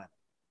Daily Planet.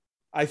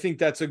 I think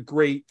that's a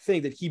great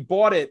thing that he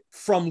bought it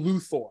from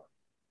Luthor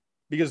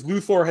because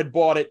Luthor had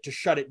bought it to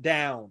shut it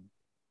down.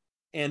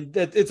 And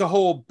that it's a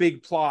whole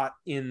big plot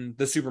in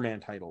the Superman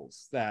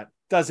titles that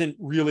doesn't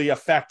really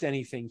affect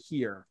anything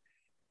here.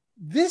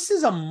 This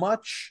is a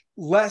much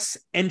less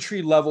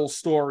entry-level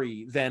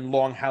story than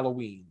Long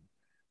Halloween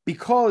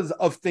because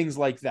of things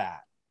like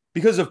that,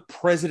 because of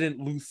President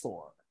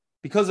Luthor,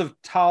 because of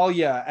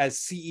Talia as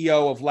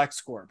CEO of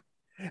LexCorp.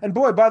 And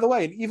boy, by the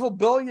way, an evil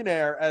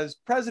billionaire as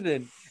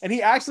president, and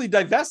he actually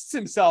divests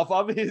himself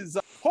of his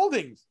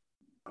holdings.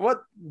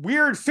 What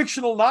weird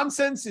fictional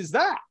nonsense is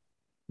that?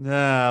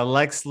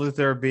 Lex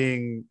Luthor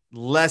being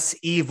less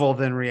evil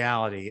than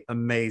reality.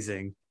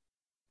 Amazing.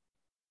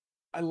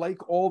 I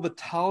like all the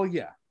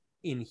Talia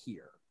in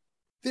here.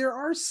 There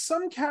are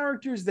some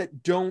characters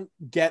that don't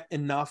get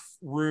enough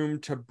room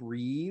to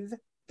breathe.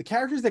 The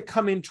characters that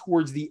come in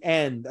towards the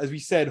end, as we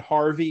said,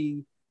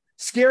 Harvey,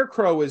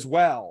 Scarecrow as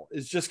well,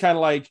 is just kind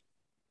of like,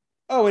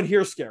 oh, and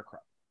here's Scarecrow.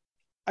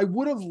 I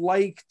would have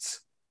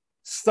liked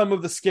some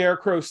of the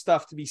Scarecrow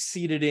stuff to be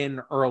seeded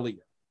in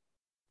earlier.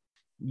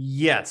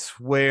 Yes,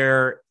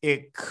 where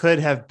it could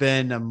have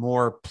been a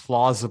more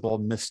plausible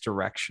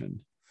misdirection.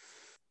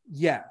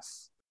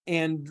 Yes.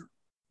 And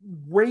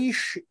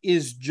Ra's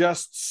is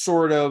just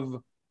sort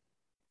of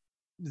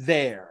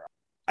there.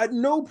 At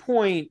no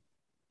point,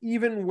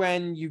 even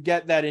when you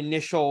get that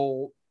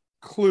initial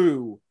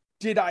clue,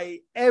 did I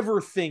ever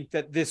think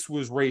that this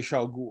was Ra's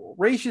al Ghul.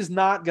 Ra's is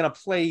not going to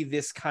play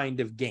this kind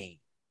of game.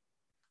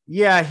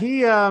 Yeah,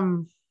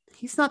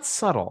 he's not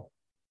subtle.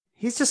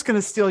 He's just going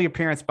to steal your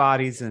parents'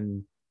 bodies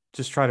and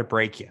just try to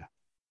break you.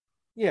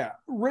 Yeah,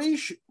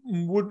 Ra's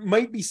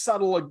might be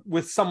subtle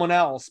with someone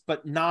else,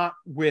 but not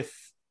with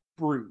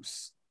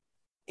Bruce.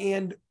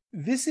 And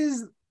this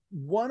is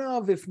one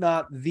of, if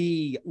not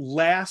the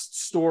last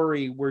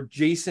story where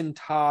Jason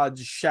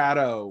Todd's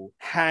shadow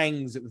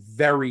hangs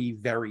very,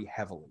 very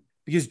heavily.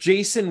 Because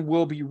Jason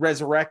will be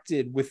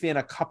resurrected within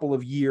a couple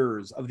of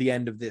years of the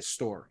end of this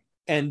story.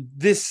 And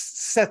this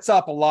sets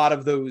up a lot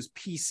of those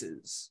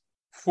pieces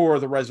for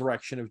the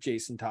resurrection of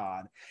Jason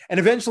Todd. And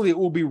eventually it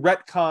will be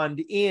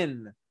retconned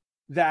in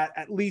that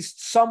at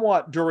least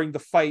somewhat during the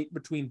fight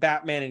between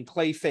Batman and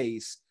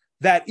Clayface,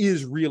 that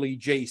is really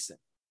Jason.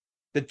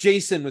 That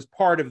Jason was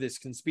part of this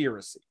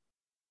conspiracy.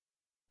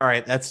 All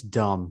right, that's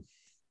dumb.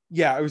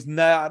 Yeah, I was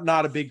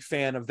not a big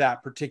fan of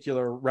that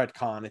particular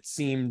retcon. It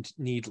seemed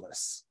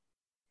needless.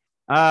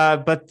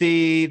 But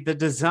the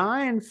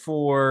design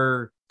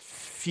for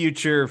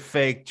future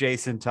fake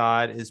Jason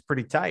Todd is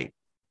pretty tight.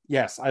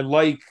 Yes, I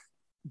like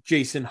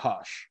Jason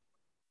Hush.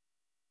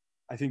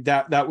 I think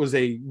that was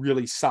a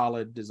really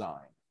solid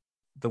design.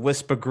 The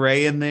wisp of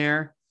gray in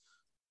there.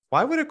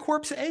 Why would a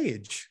corpse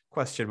age?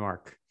 Question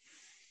mark.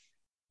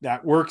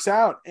 That works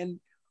out. And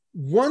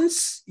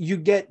once you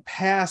get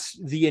past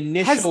the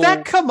initial... Has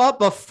that come up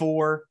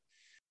before?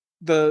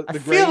 I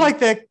feel like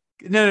that...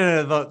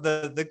 No.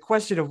 The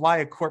question of why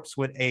a corpse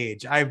would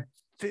age. I'm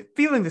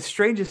feeling the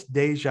strangest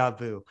deja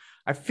vu.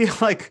 I feel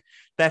like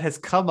that has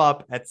come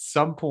up at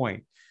some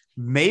point.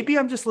 Maybe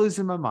I'm just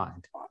losing my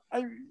mind.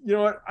 You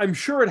know what? I'm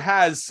sure it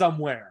has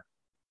somewhere.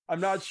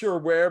 I'm not sure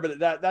where, but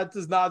that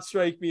does not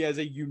strike me as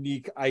a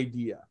unique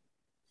idea.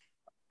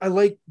 I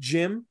like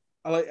Jim.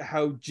 I like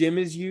how Jim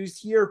is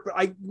used here, but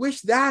I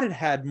wish that it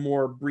had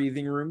more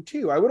breathing room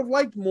too. I would have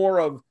liked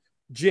more of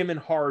Jim and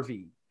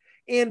Harvey.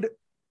 And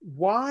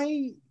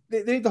why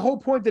they made the whole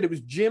point that it was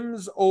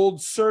Jim's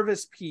old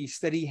service piece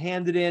that he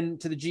handed in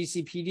to the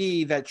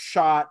GCPD that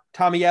shot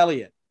Tommy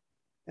Elliott.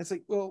 And it's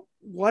like, well,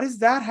 what does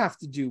that have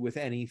to do with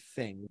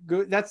anything?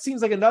 That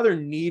seems like another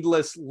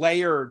needless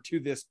layer to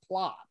this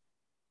plot.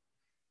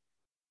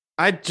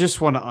 I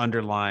just want to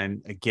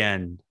underline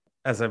again,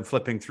 as I'm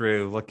flipping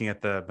through, looking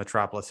at the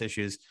Metropolis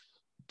issues,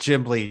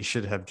 Jim Lee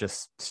should have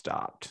just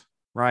stopped,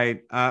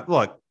 right?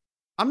 Look,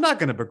 I'm not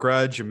going to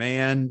begrudge a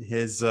man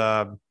his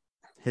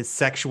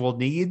sexual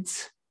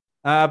needs,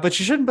 but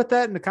you shouldn't put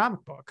that in the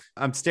comic book.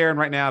 I'm staring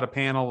right now at a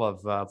panel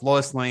of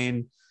Lois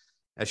Lane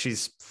as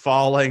she's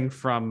falling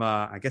from,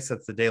 I guess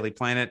that's the Daily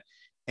Planet,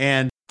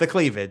 and the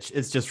cleavage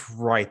is just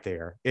right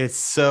there. It's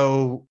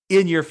so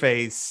in your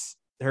face.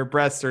 Her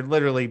breasts are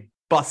literally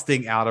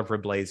busting out of her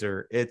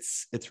blazer.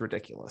 It's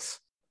ridiculous.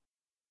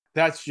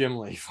 That's Jim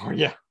Lee for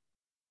you.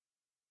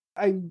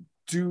 I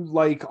do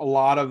like a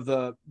lot of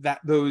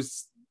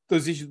those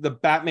issues, the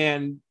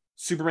Batman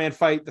Superman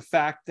fight, the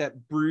fact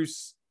that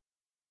Bruce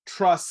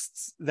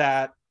trusts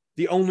that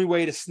the only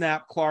way to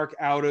snap Clark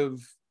out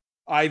of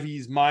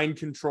Ivy's mind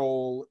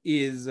control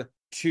is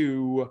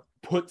to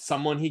put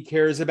someone he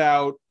cares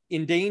about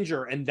in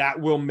danger, and that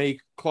will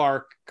make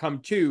Clark come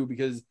to,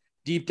 because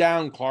deep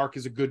down Clark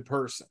is a good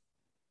person.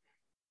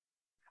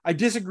 I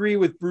disagree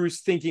with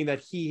Bruce thinking that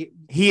he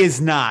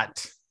is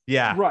not.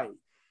 Yeah. Right.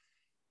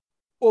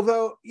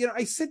 Although,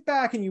 I sit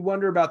back and you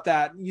wonder about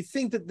that. You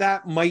think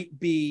that might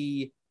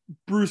be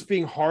Bruce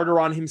being harder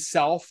on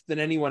himself than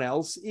anyone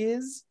else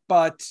is,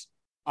 but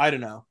I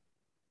don't know.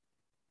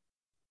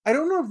 I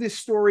don't know if this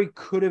story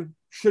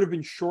should have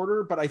been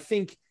shorter, but I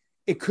think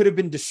it could have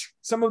been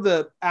some of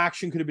the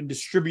action could have been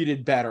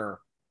distributed better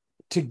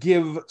to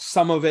give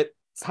some of it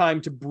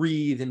time to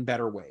breathe in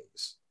better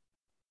ways.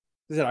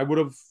 I would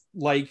have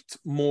liked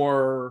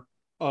more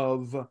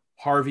of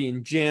Harvey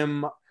and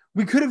Jim.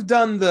 We could have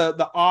done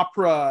the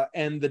opera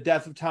and the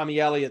death of Tommy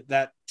Elliot,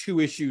 that 2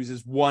 issues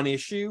is 1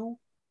 issue,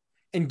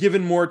 and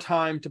given more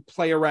time to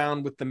play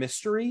around with the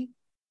mystery.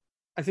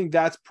 I think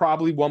that's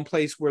probably one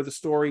place where the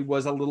story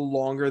was a little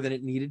longer than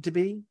it needed to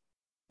be,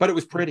 but it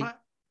was pretty.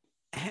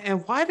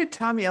 And why did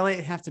Tommy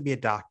Elliot have to be a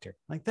doctor?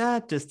 Like,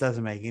 that just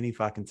doesn't make any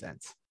fucking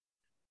sense.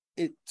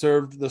 It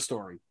served the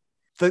story.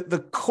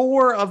 The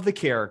core of the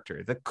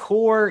character, the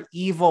core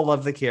evil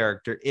of the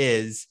character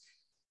is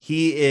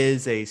he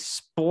is a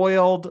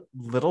spoiled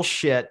little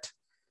shit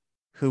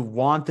who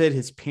wanted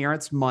his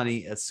parents'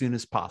 money as soon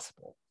as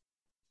possible.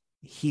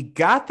 He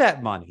got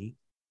that money.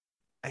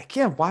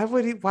 Again, why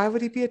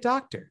would he be a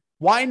doctor?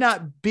 Why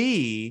not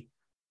be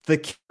the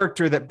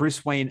character that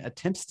Bruce Wayne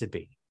attempts to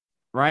be?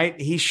 Right?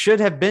 He should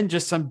have been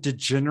just some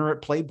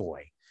degenerate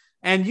playboy.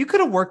 And you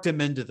could have worked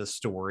him into the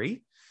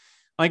story.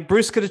 Like,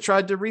 Bruce could have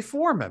tried to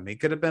reform him. He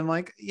could have been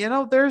like,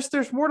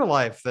 there's more to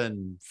life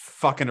than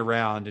fucking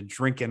around and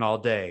drinking all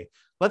day.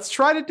 Let's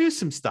try to do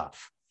some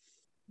stuff.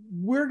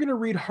 We're going to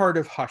read Heart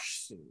of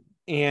Hush soon.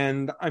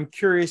 And I'm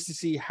curious to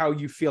see how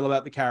you feel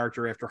about the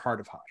character after Heart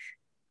of Hush.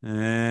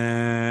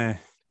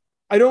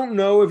 I don't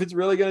know if it's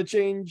really going to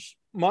change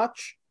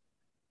much,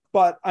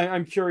 but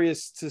I'm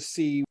curious to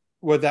see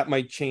what that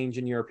might change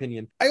in your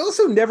opinion. I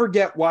also never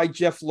get why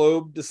Jeff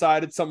Loeb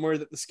decided somewhere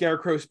that the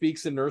Scarecrow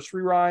speaks in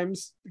nursery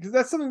rhymes, because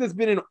that's something that's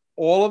been in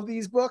all of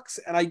these books.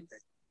 And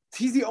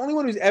he's the only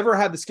one who's ever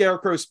had the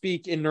Scarecrow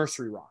speak in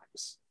nursery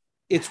rhymes.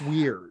 It's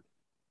weird.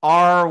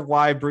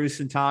 Why Bruce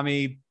and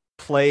Tommy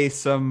play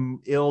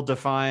some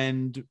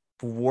ill-defined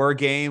war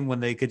game when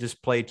they could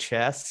just play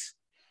chess.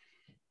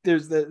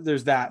 There's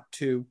that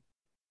too.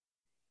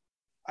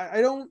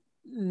 I don't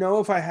know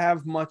if I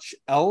have much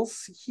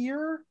else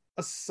here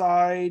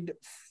aside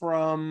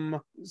from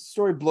the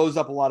story blows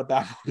up a lot of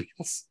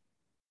Batmobiles.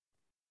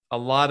 A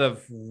lot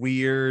of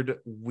weird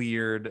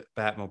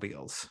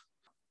Batmobiles.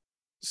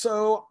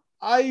 So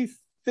I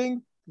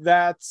think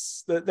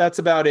that's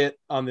about it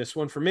on this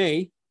one for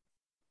me.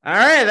 All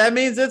right, that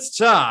means it's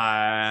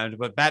time to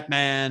put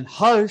Batman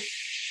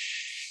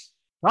Hush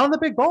on the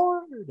big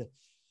board.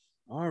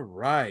 All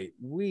right,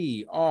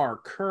 we are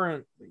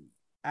currently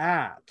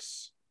at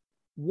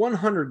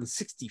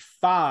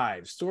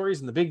 165 stories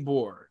in the big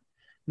board.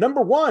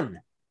 Number 1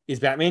 is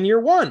Batman Year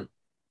One.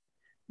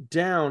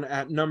 Down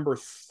at number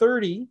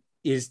 30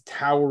 is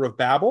Tower of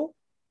Babel,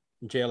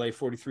 JLA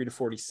 43 to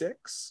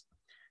 46.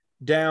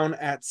 Down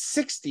at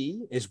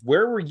 60 is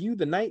Where Were You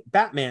the Night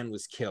Batman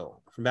Was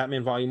Killed, from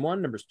Batman Volume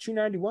 1, numbers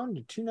 291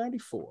 to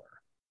 294.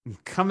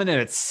 Coming in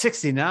at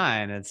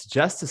 69, it's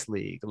Justice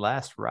League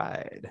Last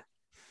Ride.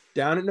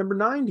 Down at number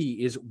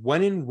 90 is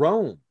When in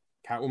Rome,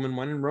 Catwoman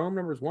When in Rome,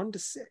 numbers 1 to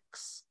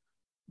 6.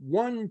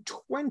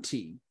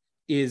 120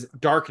 is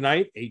Dark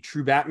Knight, A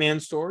True Batman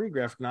Story,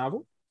 graphic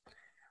novel.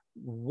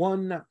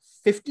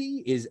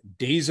 150 is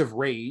Days of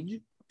Rage,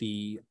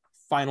 the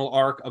final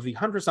arc of the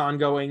Huntress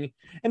ongoing.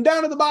 And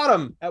down at the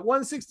bottom at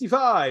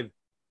 165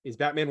 is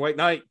Batman White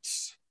Knight.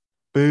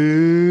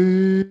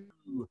 Boo.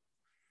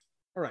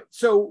 All right,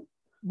 so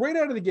right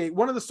out of the gate,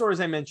 one of the stories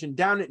I mentioned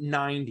down at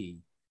 90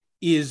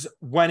 is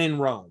When in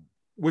Rome,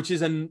 which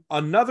is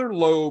another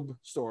Loeb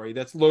story.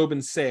 That's Loeb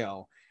and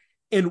Sale.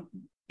 And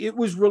it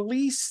was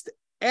released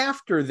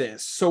after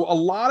this. So a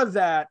lot of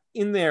that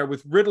in there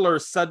with Riddler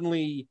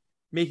suddenly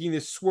making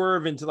this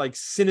swerve into like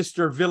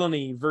sinister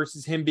villainy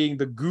versus him being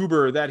the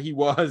goober that he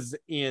was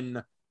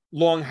in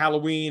Long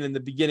Halloween and the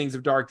beginnings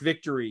of Dark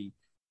Victory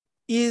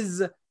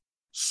is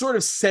sort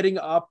of setting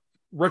up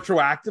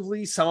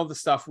retroactively some of the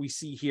stuff we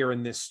see here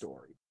in this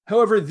story.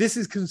 However, this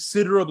is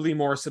considerably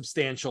more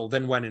substantial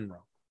than When in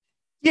Rome.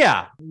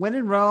 Yeah, When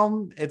in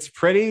Rome, it's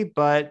pretty,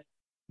 but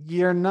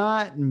you're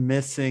not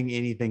missing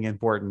anything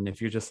important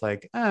if you're just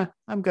like,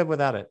 I'm good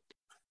without it.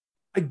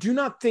 I do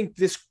not think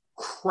this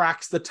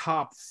cracks the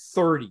top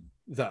 30,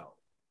 though.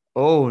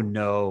 Oh,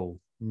 no.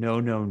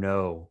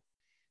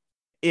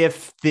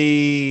 If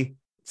the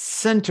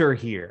center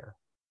here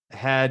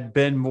had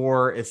been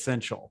more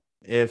essential,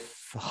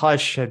 if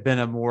Hush had been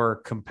a more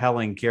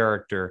compelling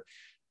character,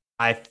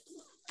 I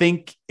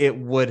think it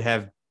would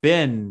have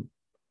been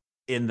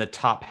in the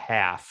top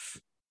half,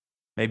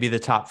 maybe the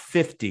top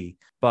 50.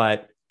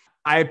 But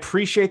I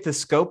appreciate the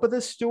scope of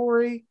the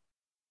story.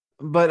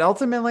 But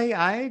ultimately,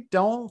 I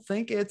don't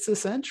think it's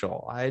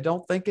essential. I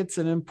don't think it's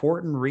an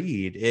important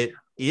read. It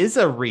is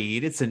a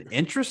read. It's an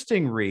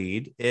interesting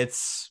read.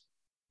 It's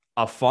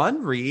a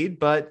fun read,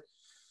 but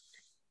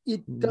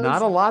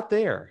not a lot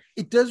there.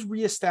 It does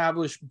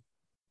reestablish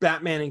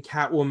Batman and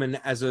Catwoman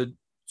as a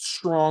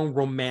strong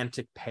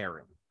romantic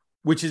pairing,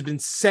 which has been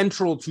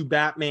central to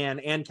Batman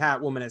and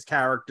Catwoman as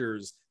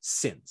characters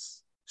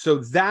since. So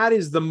that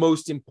is the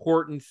most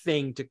important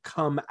thing to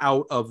come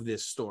out of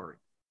this story.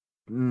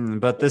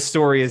 But this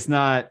story is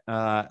not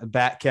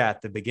Batcat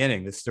at the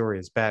beginning. This story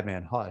is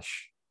Batman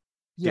Hush,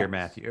 dear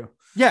Matthew.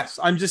 Yes,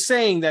 I'm just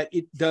saying that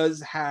it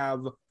does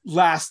have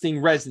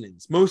lasting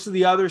resonance. Most of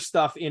the other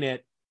stuff in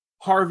it,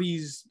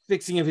 Harvey's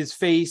fixing of his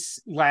face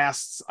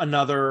lasts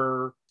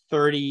another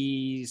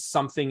 30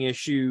 something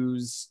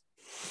issues.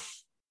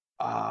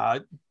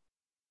 Harold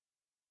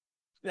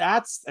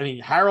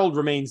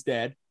remains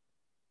dead.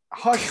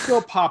 Hush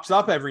still pops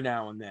up every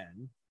now and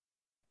then,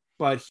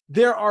 but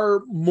there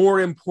are more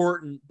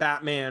important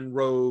Batman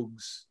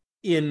rogues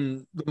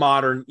in the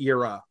modern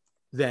era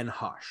than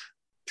Hush,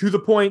 to the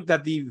point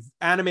that the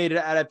animated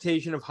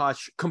adaptation of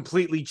Hush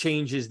completely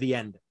changes the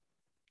ending.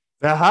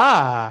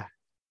 Aha!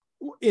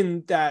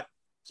 In that,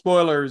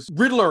 spoilers,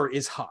 Riddler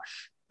is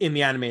Hush in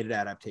the animated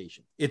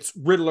adaptation. It's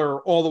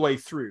Riddler all the way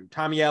through.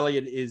 Tommy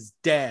Elliott is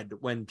dead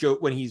when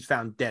he's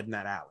found dead in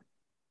that alley.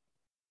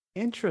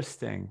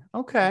 Interesting.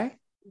 Okay.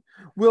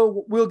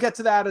 We'll get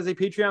to that as a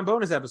Patreon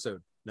bonus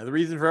episode. Another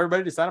reason for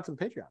everybody to sign up for the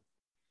Patreon.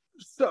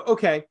 So,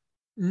 okay.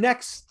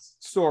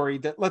 Next story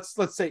that let's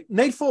say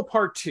Nightfall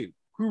Part 2.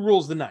 Who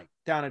rules the night?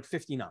 Down at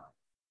 59.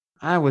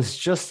 I was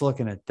just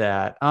looking at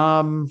that.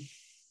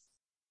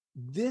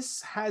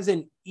 This has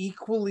an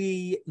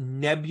equally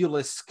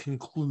nebulous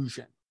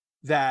conclusion,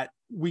 that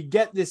we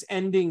get this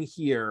ending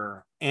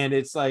here and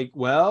it's like,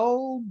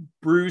 well,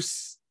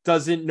 Bruce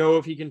doesn't know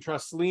if he can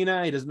trust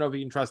Selina. He doesn't know if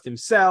he can trust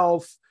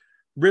himself.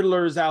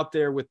 Riddler's out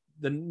there with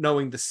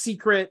knowing the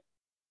secret.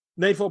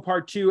 Nightfall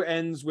Part 2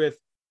 ends with,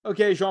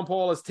 okay,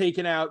 Jean-Paul has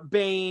taken out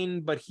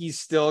Bane, but he's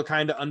still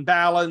kind of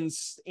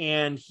unbalanced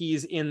and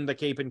he's in the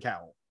cape and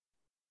cowl.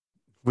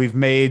 We've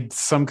made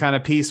some kind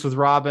of peace with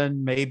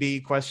Robin, maybe,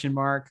 question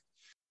mark.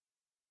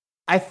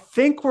 I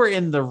think we're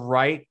in the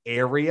right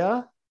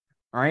area.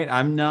 All right.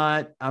 I'm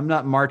not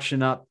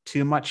marching up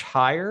too much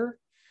higher,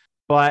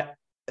 but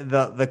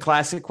the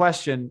classic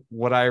question,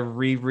 would I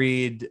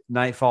reread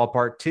Nightfall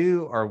Part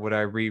 2 or would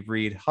I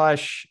reread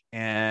Hush?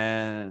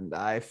 And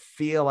I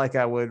feel like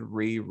I would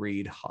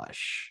reread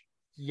Hush.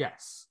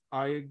 Yes,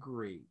 I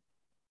agree.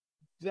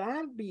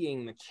 That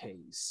being the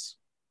case,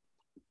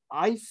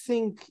 I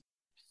think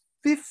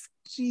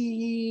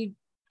 53,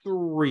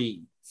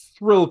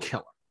 Thrill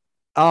Killer.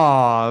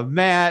 Oh,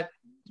 Matt,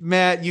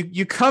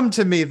 you come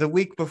to me the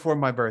week before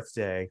my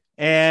birthday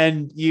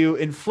and you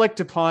inflict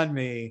upon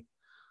me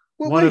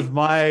one of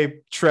my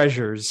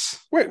treasures.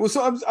 Wait, well,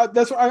 so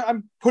that's why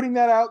I'm putting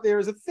that out there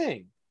as a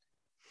thing.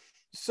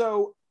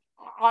 So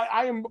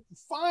I am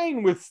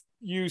fine with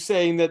you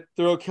saying that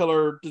Thrill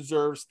Killer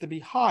deserves to be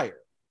higher.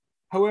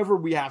 However,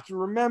 we have to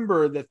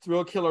remember that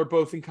Thrill Killer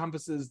both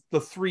encompasses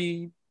the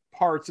 3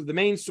 parts of the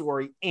main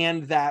story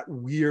and that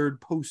weird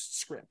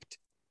postscript,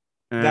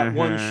 that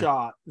one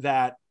shot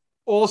that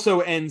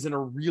also ends in a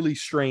really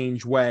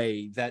strange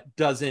way that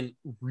doesn't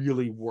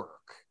really work.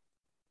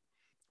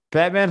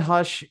 Batman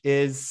Hush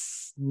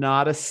is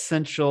not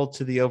essential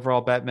to the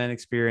overall Batman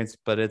experience,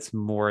 but it's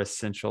more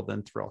essential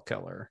than Thrill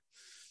Killer.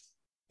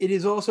 It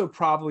is also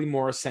probably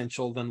more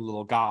essential than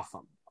Little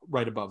Gotham,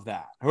 right above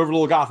that. However,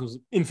 Little Gotham is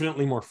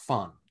infinitely more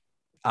fun.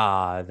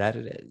 That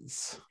it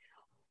is.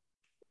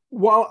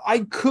 While I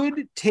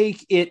could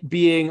take it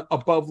being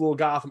above Little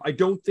Gotham, I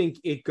don't think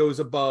it goes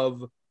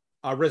above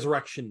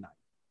Resurrection Night,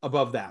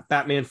 above that.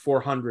 Batman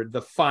 400,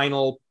 the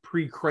final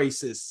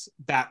pre-crisis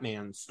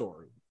Batman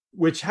story,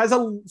 which has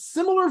a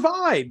similar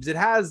vibes. It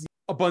has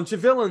a bunch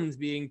of villains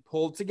being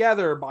pulled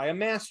together by a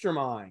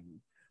mastermind,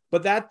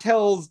 but that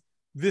tells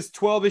this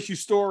 12-issue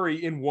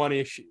story in one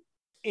issue.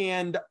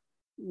 And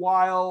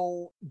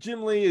while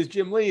Jim Lee is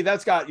Jim Lee,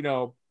 that's got,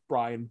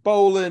 Brian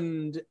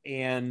Boland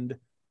and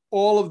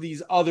all of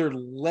these other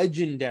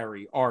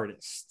legendary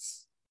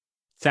artists.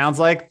 Sounds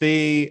like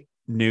the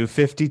new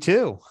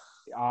 52.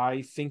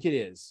 I think it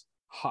is.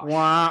 Hush.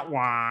 Wah,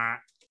 wah.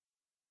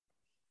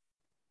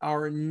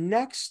 Our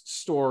next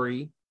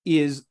story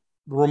is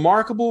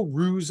Remarkable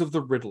Ruse of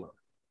the Riddler.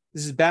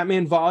 This is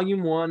Batman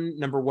Volume 1,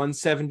 number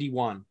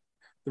 171.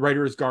 The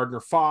writer is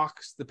Gardner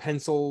Fox. The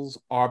pencils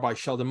are by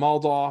Sheldon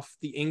Moldoff.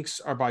 The inks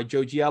are by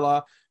Joe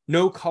Giella.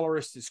 No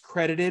colorist is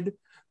credited.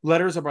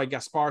 Letters are by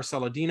Gaspar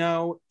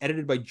Saladino.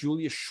 Edited by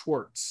Julius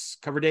Schwartz.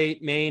 Cover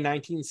date, May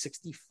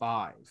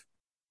 1965.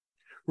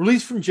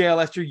 Released from jail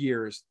after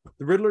years,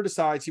 the Riddler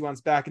decides he wants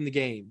back in the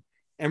game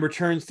and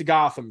returns to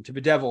Gotham to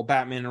bedevil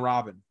Batman and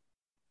Robin.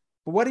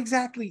 But what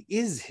exactly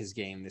is his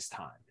game this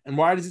time? And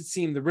why does it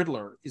seem the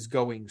Riddler is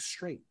going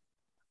straight?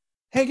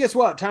 Hey, guess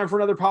what? Time for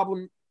another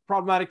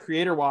problematic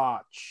creator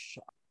watch.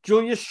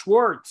 Julius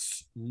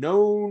Schwartz,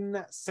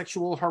 known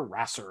sexual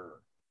harasser.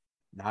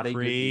 Not a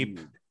Creep.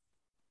 good dude.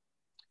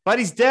 But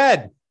he's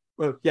dead.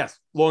 Well, yes,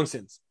 long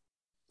since.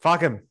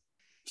 Fuck him.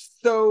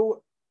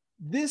 So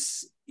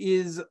this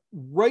is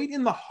right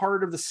in the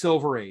heart of the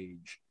Silver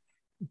Age,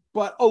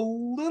 but a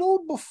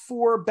little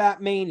before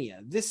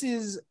Batmania. This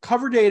is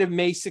cover date of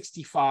May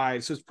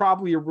 65, so it's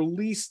probably a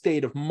release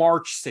date of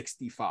March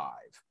 65.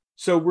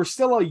 So we're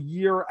still a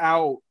year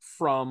out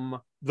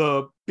from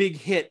the big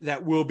hit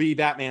that will be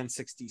Batman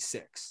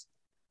 66.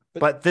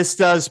 But this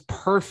does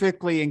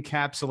perfectly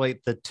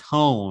encapsulate the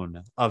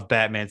tone of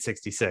Batman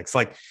 66.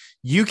 Like,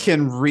 you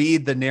can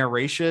read the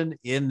narration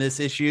in this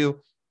issue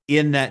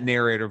in that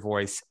narrator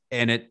voice,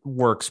 and it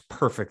works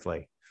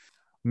perfectly.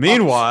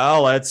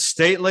 Meanwhile, at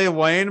stately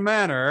Wayne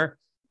Manor,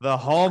 the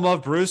home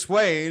of Bruce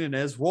Wayne and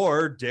his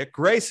ward, Dick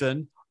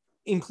Grayson,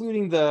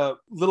 including the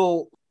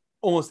little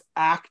almost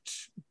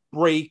act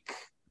break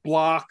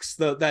blocks,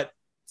 that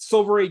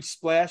Silver Age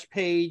splash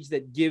page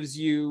that gives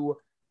you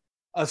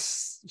a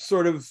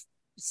sort of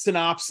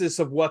synopsis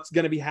of what's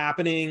going to be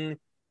happening.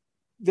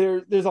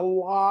 There's a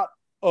lot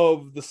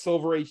of the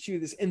Silver Age to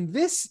this, and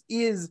this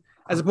is,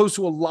 as opposed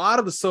to a lot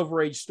of the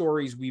Silver Age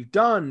stories we've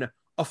done,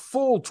 a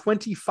full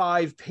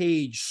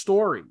 25-page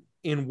story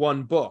in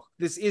one book.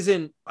 This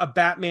isn't a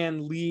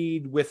Batman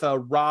lead with a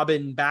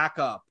Robin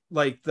backup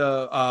like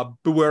the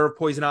Beware of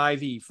Poison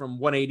Ivy from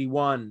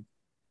 181.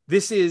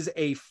 This is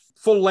a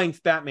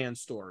full-length Batman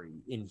story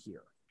in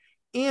here.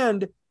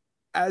 And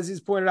as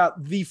is pointed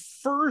out, the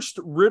first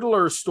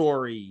Riddler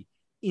story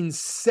in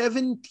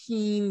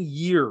 17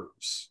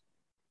 years.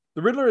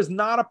 The Riddler has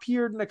not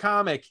appeared in a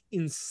comic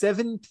in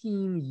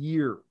 17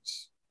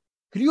 years.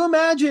 Could you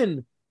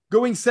imagine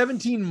going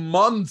 17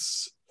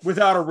 months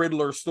without a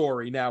Riddler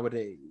story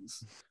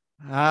nowadays?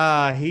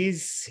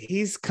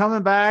 He's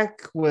coming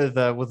back with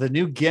a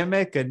new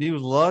gimmick, a new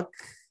look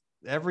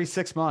every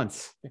 6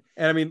 months.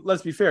 And I mean,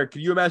 let's be fair.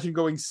 Could you imagine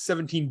going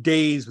 17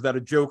 days without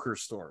a Joker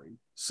story?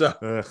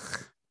 So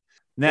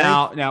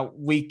now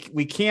we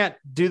can't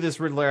do this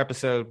Riddler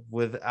episode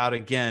without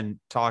again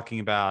talking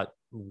about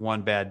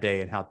One Bad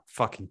Day and how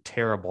fucking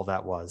terrible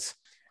that was.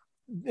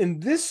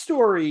 And this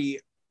story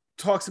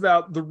talks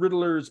about the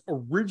Riddler's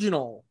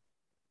original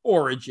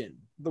origin,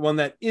 the one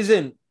that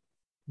isn't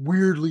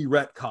weirdly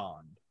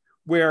retconned,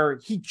 where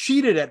he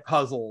cheated at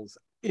puzzles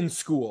in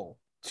school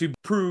to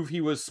prove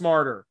he was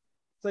smarter.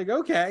 It's like,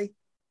 okay,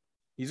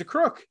 he's a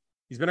crook.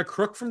 He's been a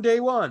crook from day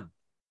one.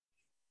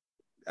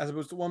 As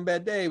opposed to One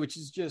Bad Day, which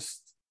is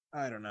just,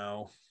 I don't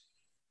know,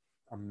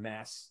 a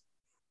mess.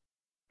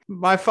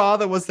 My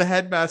father was the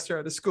headmaster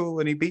at a school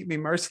and he beat me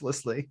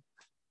mercilessly.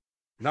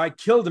 And I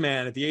killed a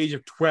man at the age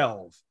of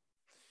 12.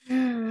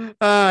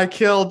 I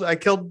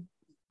killed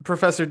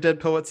Professor Dead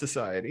Poet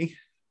Society.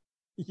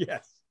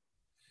 Yes.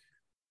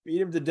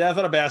 Beat him to death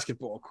on a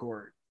basketball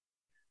court.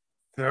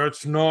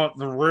 That's not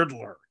the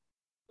Riddler.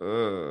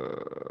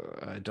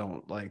 I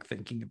don't like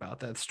thinking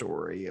about that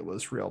story. It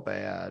was real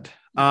bad.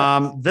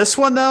 This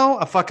one though,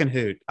 a fucking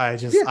hoot.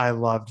 I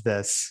loved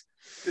this.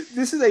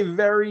 This is a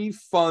very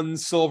fun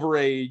Silver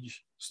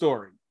Age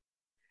story.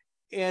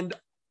 And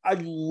I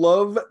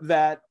love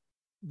that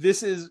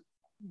this is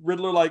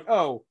Riddler like,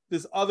 oh,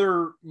 this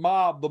other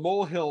mob, the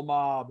Molehill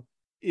mob,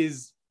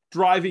 is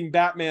driving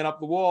Batman up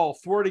the wall,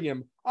 thwarting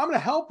him. I'm going to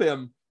help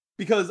him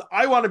because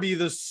I want to be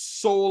the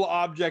sole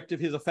object of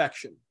his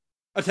attention.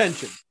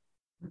 Again,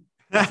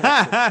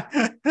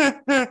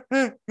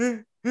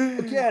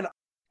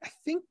 I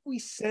think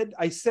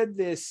I said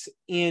this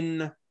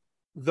in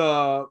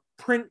the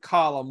print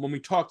column when we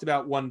talked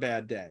about One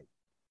Bad Day.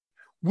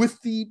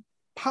 With the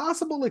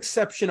possible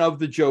exception of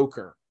the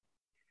Joker,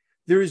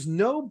 there is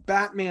no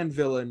Batman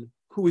villain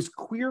who is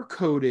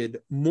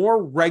queer-coded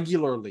more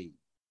regularly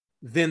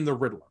than the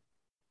Riddler.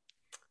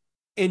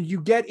 And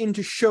you get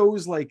into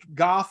shows like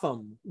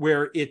Gotham,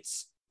 where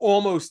it's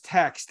almost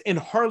text, and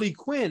Harley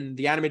Quinn,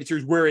 the animated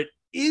series, where it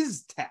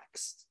is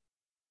text.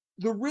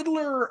 The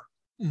Riddler,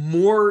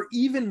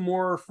 even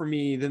more for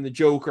me than the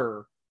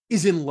Joker,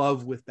 is in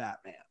love with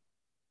Batman.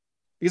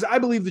 Because I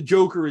believe the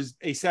Joker is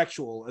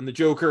asexual, and the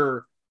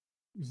Joker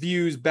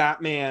views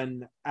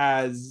Batman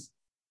as,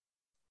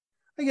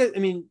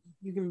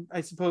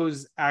 I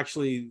suppose,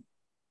 actually,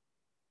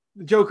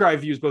 the Joker I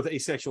view as both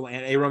asexual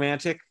and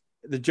aromantic.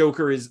 The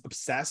Joker is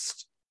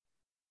obsessed.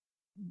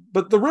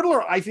 But the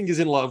Riddler, I think, is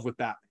in love with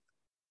Batman.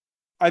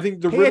 I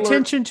think Pay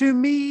attention to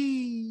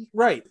me.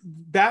 Right.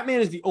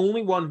 Batman is the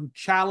only one who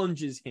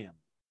challenges him.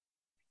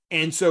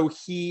 And so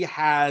he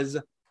has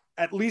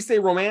at least a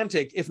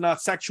romantic, if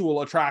not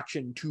sexual,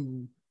 attraction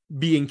to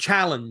being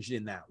challenged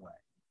in that way.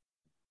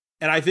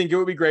 And I think it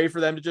would be great for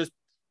them to just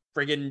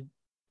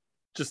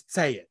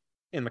say it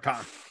in the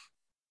comic.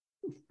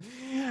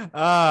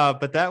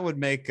 But that would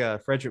make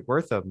Frederick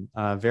Wertham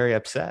very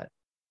upset.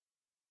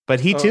 But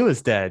he too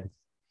is dead.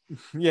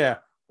 Yeah.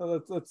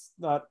 Let's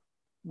not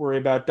worry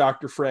about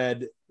Dr.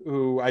 Fred,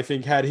 who I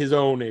think had his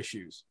own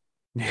issues.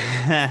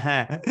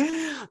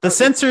 The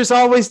censors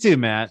always do,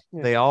 Matt.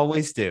 Yeah. They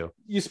always do.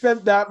 You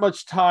spent that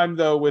much time,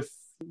 though, with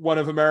one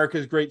of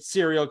America's great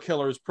serial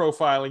killers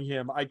profiling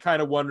him. I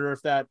kind of wonder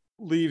if that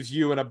leaves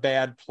you in a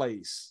bad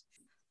place.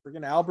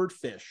 Friggin' Albert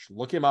Fish.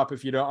 Look him up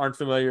if you aren't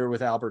familiar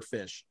with Albert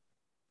Fish.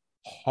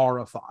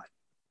 Horrifying.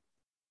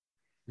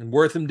 And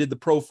Wertham did the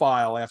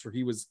profile after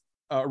he was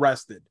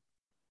arrested.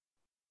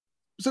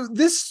 So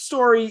this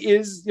story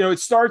is, it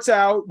starts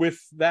out with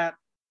that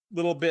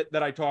little bit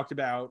that I talked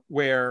about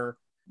where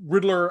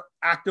Riddler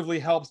actively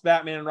helps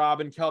Batman and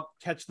Robin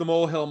catch the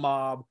Molehill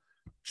mob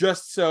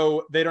just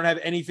so they don't have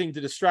anything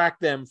to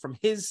distract them from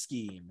his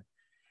scheme.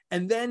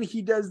 And then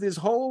he does this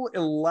whole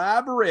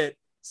elaborate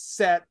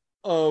set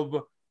of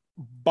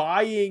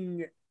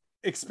buying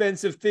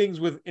expensive things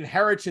with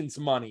inheritance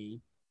money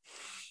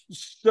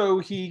so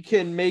he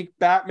can make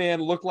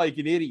Batman look like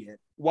an idiot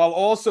while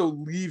also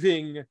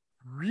leaving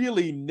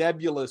really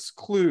nebulous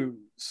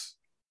clues.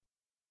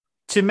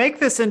 To make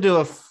this into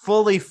a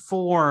fully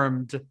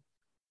formed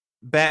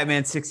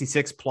Batman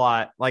 66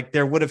 plot, like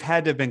there would have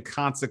had to have been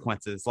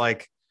consequences.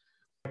 Like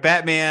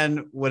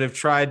Batman would have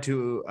tried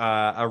to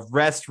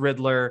arrest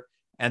Riddler,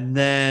 and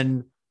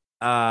then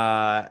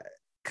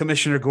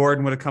Commissioner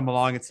Gordon would have come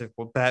along and said,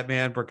 well,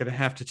 Batman, we're going to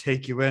have to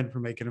take you in for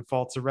making a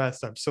false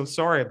arrest. I'm so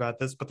sorry about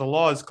this, but the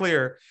law is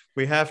clear.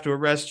 We have to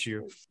arrest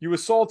you. You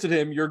assaulted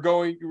him. We're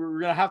going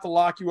to have to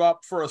lock you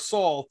up for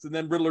assault. And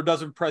then Riddler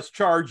doesn't press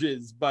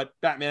charges, but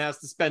Batman has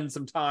to spend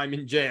some time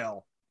in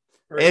jail.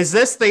 Right? Is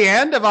this the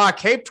end of our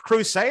Caped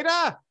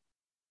Crusader?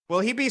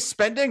 Will he be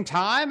spending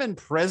time in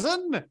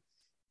prison?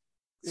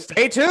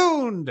 Stay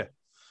tuned.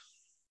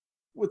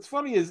 What's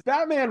funny is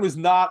Batman was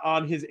not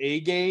on his A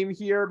game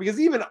here, because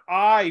even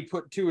I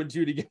put 2 and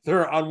 2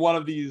 together on one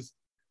of the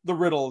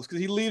riddles, because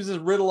he leaves his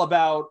riddle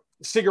about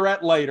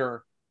cigarette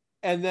lighter,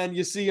 and then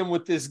you see him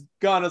with this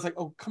gun. It's like,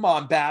 oh, come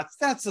on, Bats,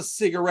 that's a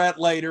cigarette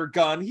lighter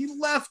gun. He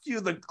left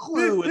you the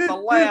clue at the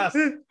last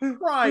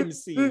crime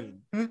scene.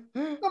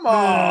 Come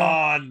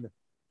on.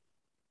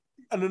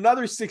 And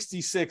another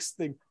 66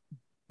 thing.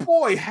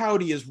 Boy,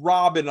 howdy is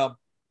Robin a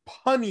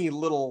punny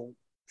little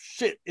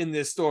shit in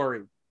this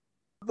story.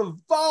 The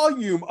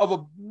volume of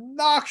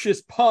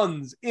obnoxious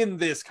puns in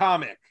this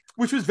comic,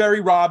 which was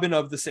very Robin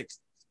of the 60s,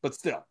 but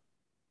still.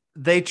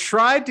 They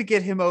tried to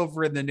get him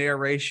over in the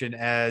narration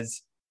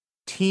as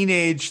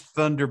Teenage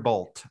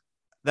Thunderbolt.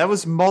 That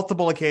was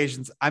multiple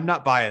occasions. I'm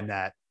not buying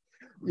that.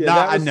 Yeah,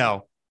 I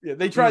know. Yeah,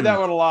 they tried that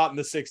one a lot in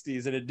the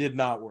 60s, and it did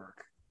not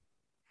work.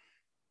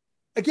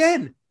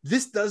 Again,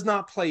 this does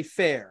not play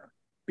fair,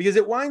 because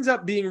it winds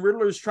up being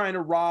Riddler's trying to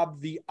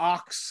rob the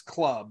Ox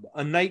Club,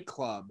 a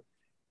nightclub.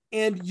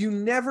 And you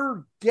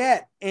never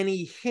get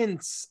any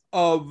hints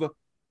of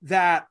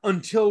that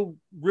until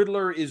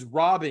Riddler is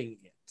robbing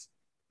it.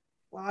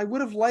 Well, I would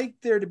have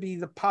liked there to be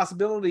the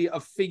possibility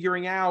of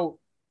figuring out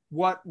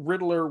what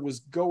Riddler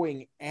was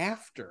going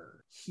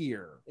after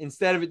here,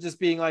 instead of it just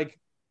being like,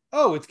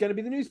 oh, it's going to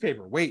be the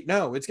newspaper. Wait,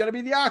 no, it's going to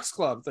be the Ox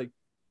Club. It's like,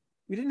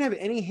 we didn't have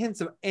any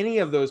hints of any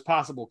of those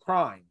possible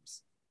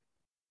crimes.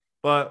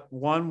 But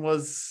one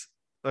was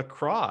a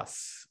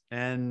cross,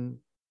 and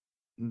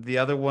the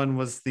other one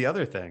was the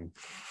other thing.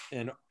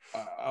 And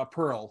a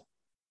pearl.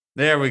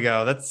 There we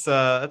go. That's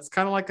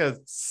kind of like a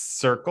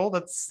circle.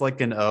 That's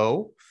like an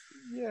O.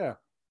 Yeah.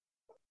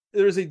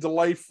 There's a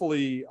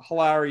delightfully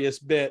hilarious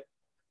bit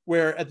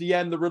where at the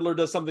end the Riddler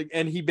does something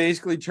and he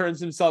basically turns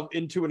himself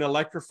into an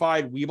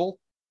electrified Weeble.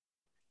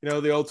 You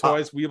know, the old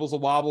toys, Weebles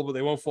will wobble, but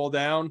they won't fall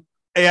down.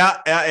 Yeah.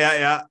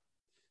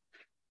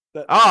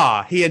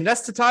 He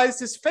anesthetized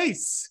his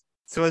face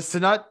so as to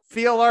not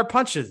feel our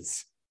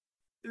punches.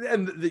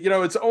 And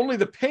it's only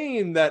the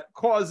pain that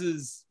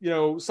causes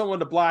someone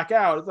to black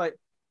out. It's like,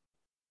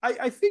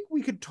 I think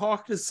we could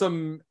talk to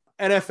some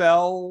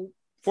NFL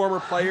former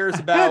players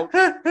about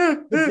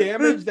the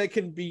damage that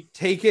can be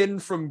taken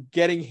from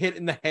getting hit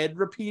in the head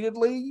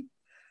repeatedly.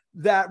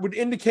 That would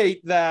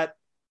indicate that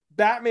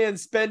Batman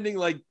spending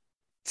like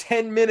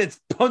 10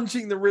 minutes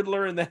punching the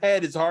Riddler in the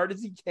head as hard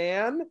as he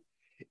can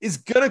is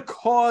gonna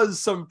cause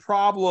some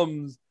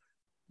problems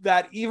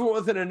that even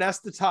with an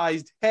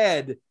anesthetized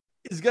head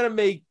is going to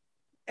make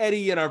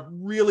Eddie in a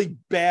really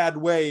bad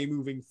way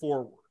moving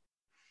forward.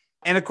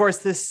 And of course,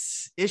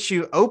 this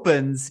issue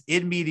opens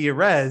in media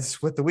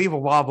res with the Weeble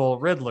Wobble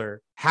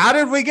Riddler. How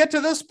did we get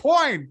to this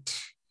point?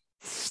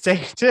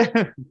 Stay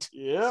tuned.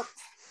 Yep.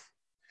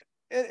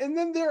 And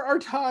then there are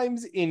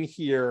times in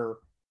here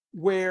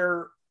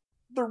where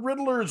the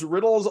Riddler's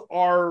riddles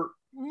are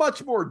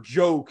much more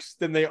jokes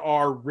than they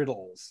are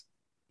riddles.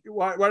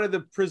 Why did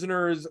the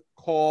prisoners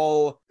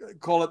call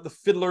it the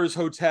Fiddler's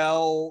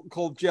Hotel,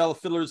 called jail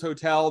Fiddler's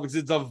Hotel because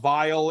it's a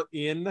vile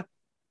inn?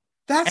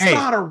 That's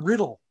not a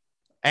riddle.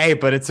 Hey,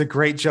 but it's a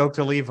great joke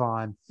to leave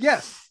on.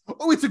 Yes.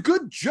 Oh, it's a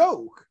good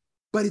joke,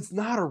 but it's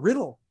not a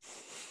riddle.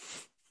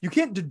 You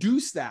can't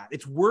deduce that.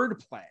 It's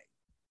wordplay.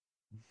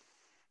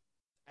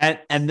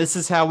 And this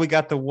is how we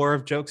got the war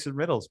of jokes and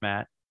riddles,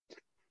 Matt.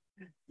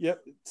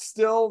 Yep.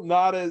 Still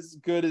not as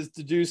good as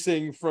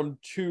deducing from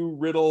 2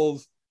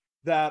 riddles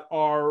that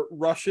are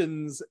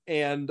Russians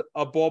and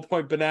a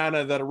ballpoint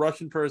banana that a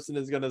Russian person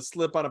is going to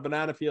slip on a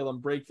banana peel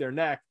and break their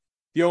neck.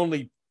 The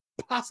only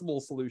possible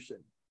solution.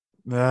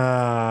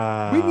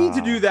 We need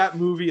to do that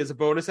movie as a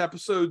bonus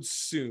episode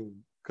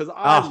soon, because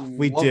I love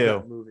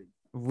that movie.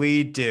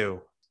 We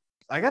do.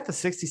 I got the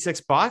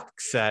 66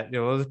 box set.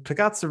 Pick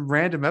out some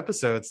random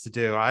episodes to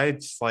do. I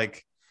just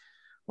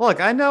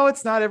look, I know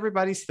it's not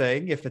everybody's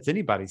thing. If it's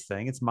anybody's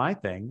thing, it's my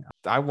thing.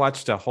 I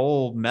watched a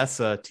whole mess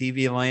of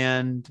TV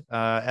Land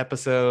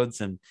episodes,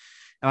 and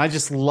I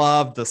just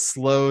love the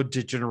slow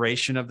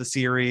degeneration of the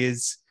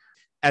series.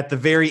 At the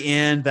very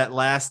end, that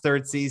last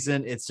 3rd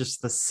season, it's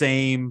just the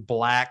same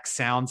black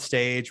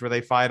soundstage where they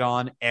fight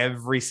on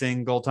every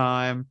single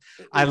time.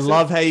 I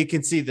love how you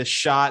can see the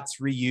shots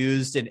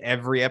reused in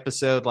every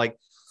episode. Like,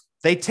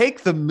 they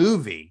take the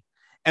movie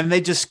and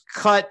they just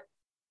cut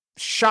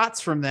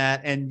shots from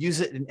that and use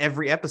it in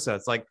every episode.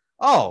 It's like,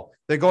 Oh,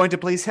 they're going to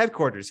police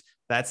headquarters.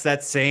 That's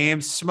that same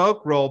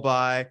smoke roll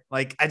by.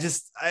 Like,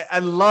 I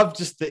love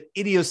just the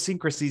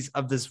idiosyncrasies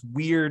of this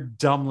weird,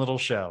 dumb little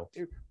show.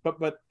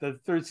 But the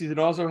third season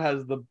also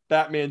has the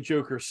Batman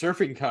Joker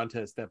surfing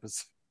contest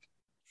episode.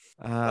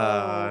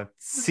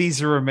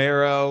 Cesar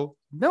Romero.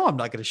 No, I'm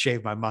not going to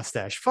shave my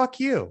mustache. Fuck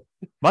you.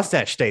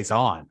 Mustache stays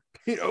on.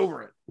 Get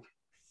over it.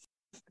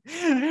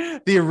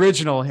 The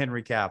original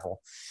Henry Cavill.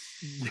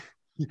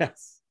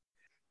 Yes.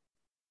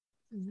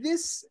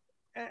 This,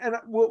 and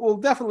we'll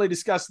definitely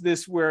discuss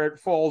this where it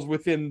falls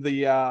within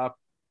the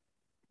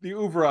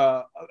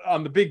oeuvre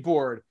on the big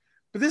board.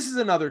 But this is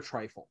another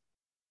trifle.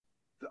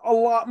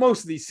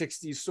 Most of these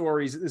 60s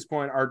stories at this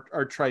point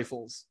are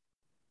trifles.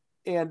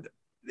 And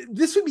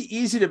this would be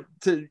easy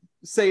to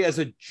say as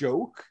a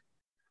joke,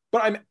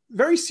 but I'm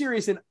very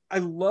serious, and I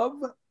love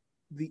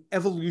the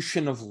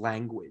evolution of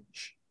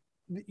language.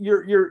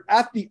 You're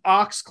at the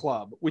Ox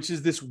Club, which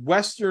is this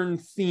Western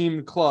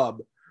themed club,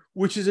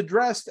 which is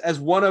addressed as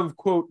one of,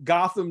 quote,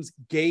 Gotham's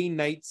gay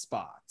night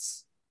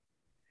spots.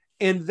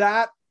 And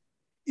that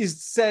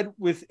is said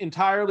with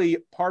entirely,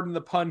 pardon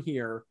the pun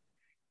here,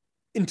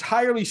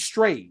 entirely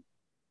straight.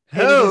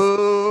 And it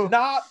is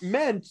not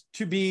meant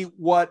to be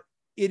what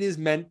it is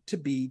meant to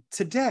be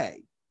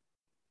today.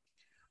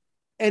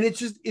 And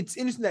it's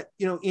interesting that,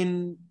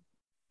 in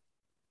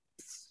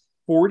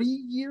 40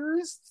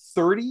 years,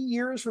 30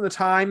 years from the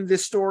time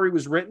this story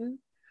was written,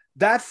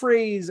 that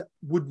phrase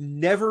would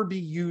never be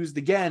used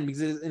again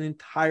because it is an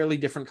entirely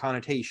different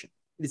connotation.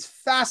 It is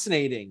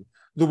fascinating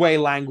the way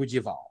language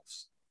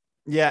evolves.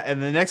 Yeah,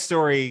 and the next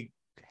story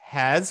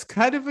has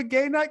kind of a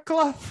gay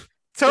nightclub.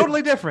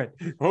 Totally different.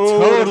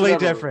 Totally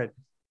different.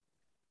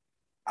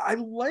 I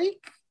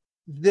like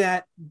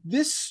that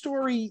this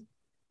story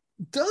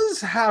does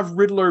have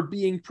Riddler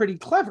being pretty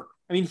clever.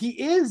 I mean, he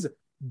is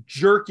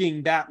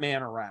jerking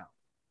Batman around.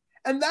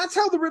 And that's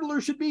how the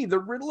Riddler should be. The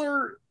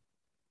Riddler,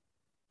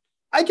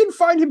 I can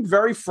find him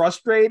very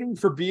frustrating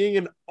for being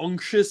an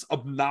unctuous,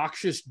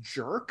 obnoxious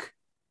jerk.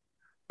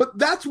 But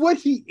that's what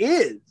he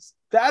is.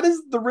 That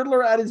is the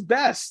Riddler at his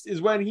best,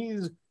 is when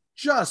he's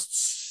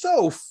just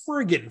so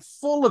friggin'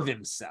 full of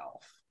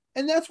himself.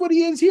 And that's what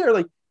he is here.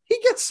 Like, he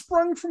gets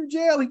sprung from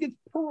jail. He gets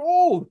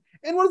paroled.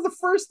 And what is the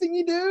first thing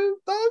he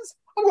does?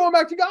 I'm going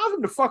back to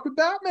Gotham to fuck with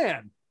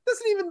Batman.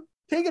 Doesn't even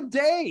take a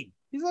day.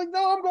 He's like,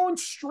 no, I'm going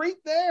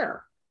straight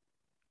there.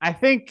 I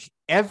think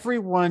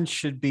everyone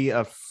should be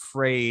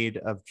afraid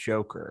of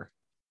Joker,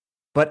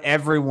 but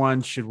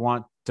everyone should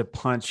want to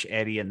punch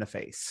Eddie in the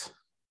face.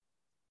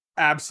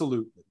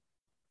 Absolutely.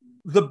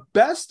 The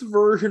best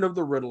version of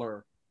the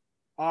Riddler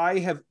I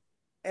have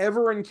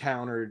ever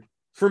encountered,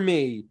 for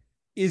me,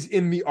 is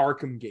in the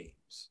Arkham games.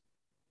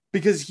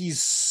 Because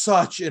he's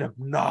such an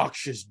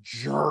obnoxious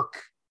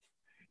jerk.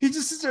 He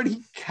just sits there and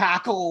he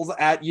cackles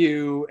at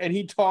you and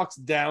he talks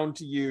down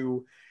to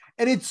you.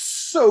 And it's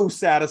so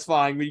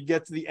satisfying when you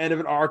get to the end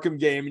of an Arkham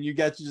game and you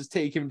get to just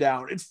take him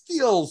down. It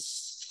feels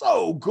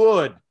so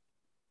good.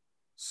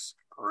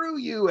 Screw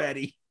you,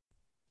 Eddie.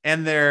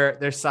 And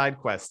their side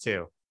quest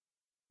too,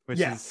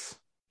 which is,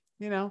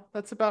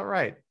 that's about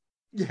right.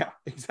 Yeah,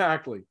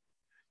 exactly.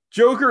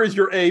 Joker is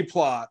your A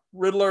plot.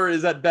 Riddler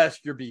is at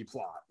best your B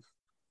plot.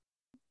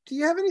 Do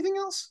you have anything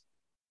else?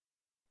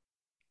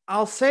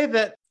 I'll say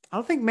that I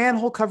don't think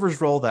manhole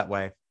covers roll that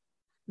way.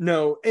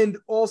 No, and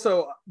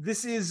also,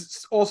 this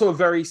is also a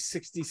very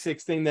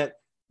 66 thing that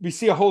we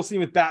see a whole scene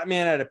with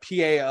Batman at a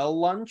PAL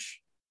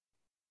lunch.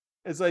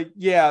 It's like,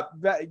 yeah,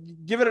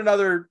 give it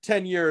another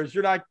 10 years.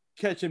 You're not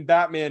catching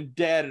Batman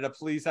dead at a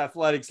police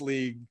athletics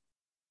league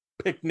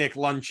picnic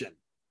luncheon.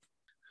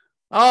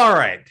 All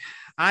right.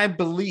 I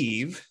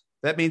believe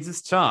that means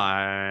it's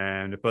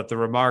time to put the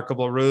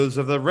remarkable ruse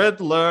of the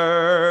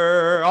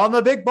Riddler on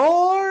the big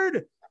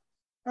board.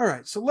 All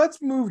right, so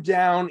let's move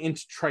down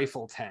into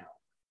Trifle Town.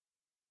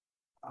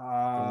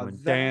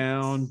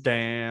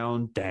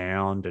 Down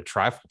to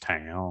Trifle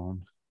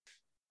Town.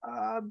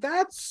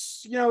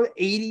 That's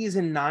 80s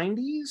and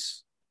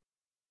 90s.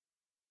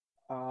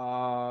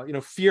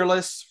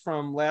 Fearless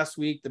from last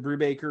week, the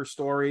Brubaker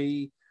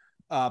story.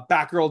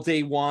 Batgirl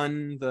Day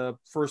One, the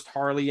first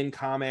Harley in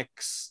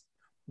comics.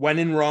 When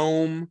in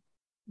Rome,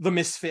 the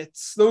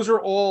Misfits. Those are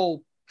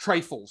all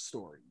trifle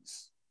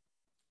stories.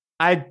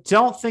 I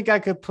don't think I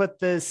could put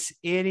this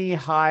any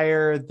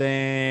higher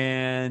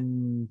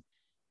than,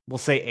 we'll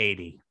say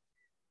 80.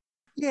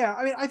 Yeah,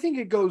 I mean, I think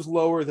it goes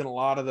lower than a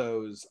lot of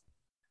those.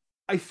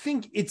 I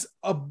think it's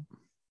above.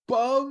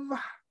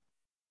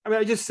 I mean,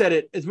 I just said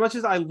it. As much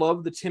as I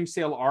love the Tim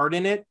Sale art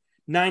in it,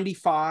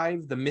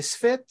 95, The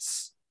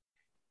Misfits,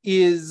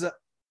 is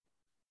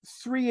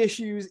 3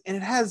 issues, and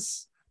it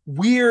has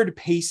weird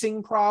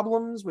pacing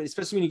problems,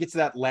 especially when you get to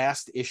that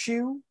last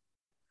issue.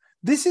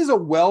 This is a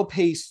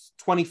well-paced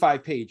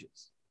 25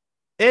 pages.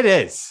 It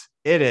is.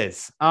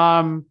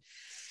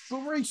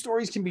 Silver Age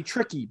stories can be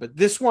tricky, but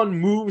this one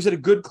moves at a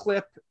good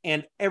clip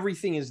and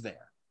everything is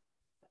there.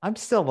 I'm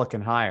still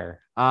looking higher.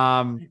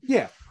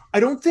 Yeah, I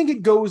don't think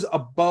it goes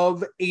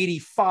above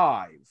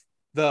 85.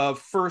 The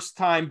first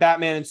time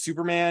Batman and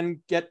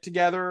Superman get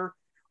together,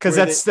 Because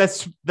Where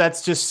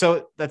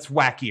that's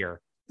wackier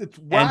it's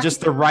and just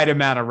wacky. the right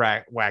amount of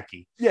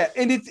wacky. Yeah,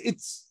 and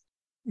it's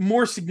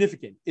more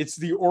significant. It's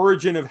the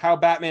origin of how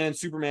Batman and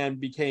Superman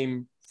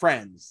became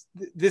friends.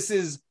 This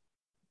is,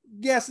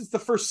 yes, it's the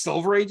first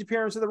Silver Age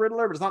appearance of the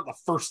Riddler, but it's not the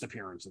first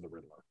appearance of the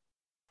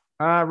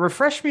Riddler.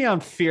 Refresh me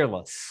on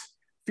Fearless.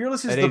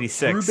 Fearless is At the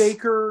 86.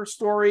 Brubaker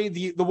story,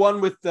 the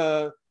one with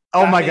the.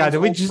 Oh my Batman's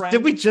God! old friend.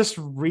 Did we just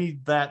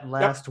read that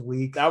last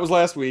week? That was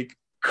last week.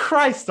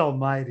 Christ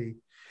Almighty!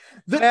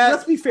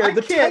 Let's be fair.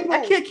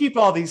 I can't keep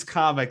all these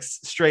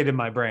comics straight in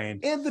my brain.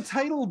 And the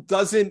title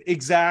doesn't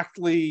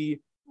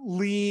exactly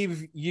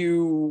leave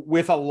you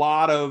with a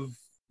lot of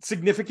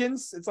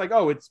significance. It's like,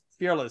 oh, it's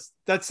Fearless.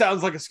 That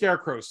sounds like a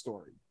Scarecrow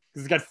story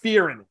because it's got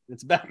fear in it.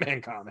 It's a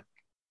Batman comic.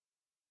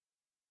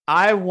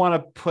 I want to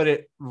put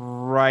it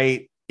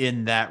right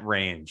in that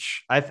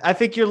range. I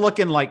think you're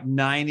looking like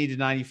 90 to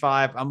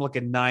 95. I'm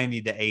looking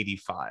 90 to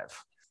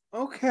 85.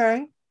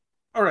 Okay.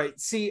 All right.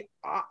 See,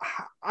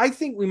 I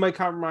think we might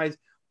compromise.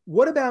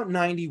 What about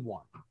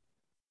 91?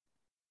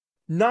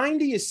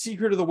 90 is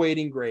Secret of the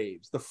Waiting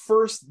Graves, the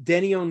first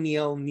Denny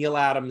O'Neil, Neil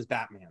Adams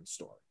Batman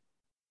story.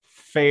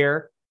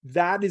 Fair.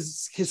 That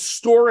is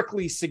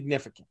historically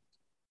significant.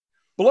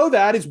 Below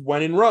that is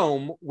When in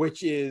Rome,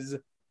 which is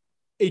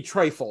a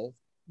trifle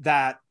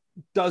that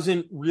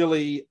doesn't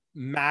really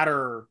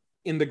matter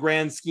in the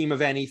grand scheme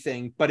of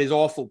anything, but is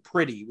awful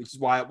pretty, which is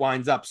why it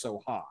winds up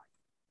so high.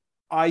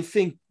 I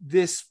think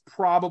this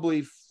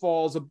probably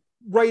falls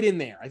right in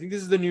there. I think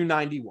this is the new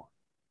 91.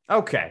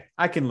 Okay,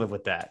 I can live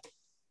with that.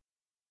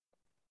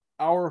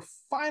 Our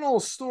final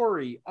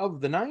story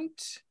of the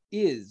night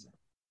is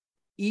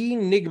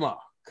Enigma,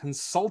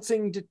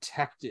 Consulting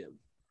Detective.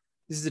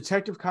 This is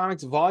Detective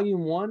Comics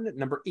Volume 1,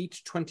 number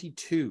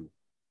 822.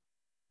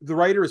 The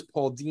writer is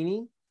Paul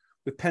Dini,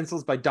 with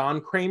pencils by Don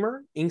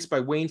Kramer, inks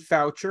by Wayne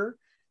Foucher,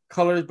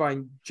 colors by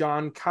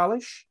John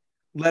Kalish,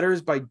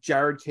 letters by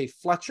Jared K.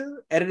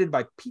 Fletcher, edited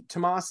by Pete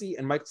Tomasi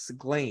and Michael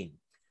Siglain.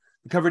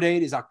 The cover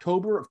date is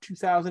October of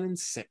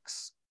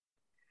 2006.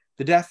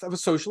 The death of a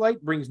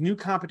socialite brings new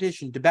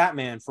competition to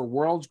Batman for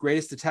world's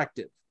greatest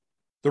detective,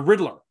 the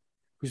Riddler,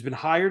 who's been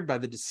hired by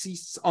the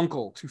deceased's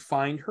uncle to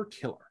find her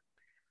killer.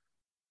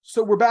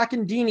 So we're back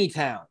in Dini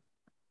Town.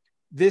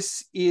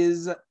 This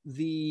is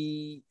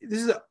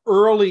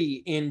early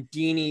in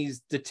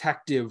Dini's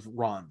detective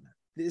run.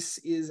 This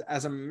is,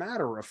 as a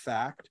matter of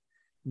fact,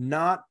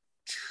 not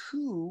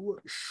too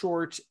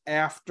short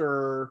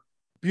after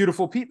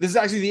Beautiful People. This is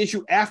actually the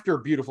issue after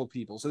Beautiful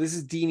People. So this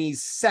is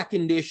Dini's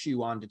second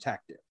issue on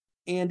detective.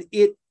 And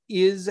it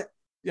is, a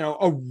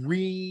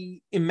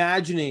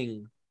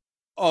reimagining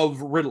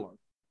of Riddler,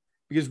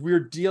 because we're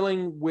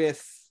dealing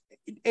with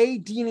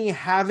Dini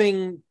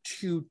having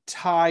to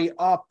tie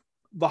up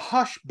the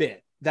hush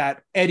bit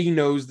that Eddie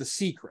knows the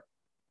secret.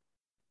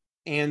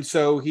 And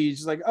so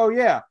he's like, oh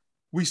yeah,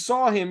 we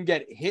saw him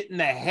get hit in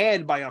the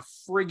head by a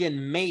friggin'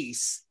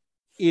 mace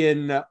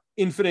in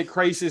Infinite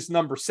Crisis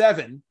number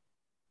 7.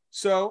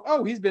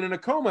 So, he's been in a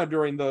coma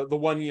during the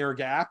 1 year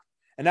gap.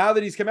 And now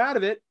that he's come out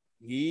of it,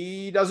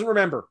 he doesn't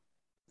remember.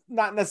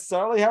 Not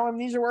necessarily how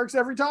amnesia works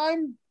every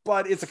time,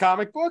 but it's a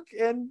comic book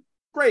and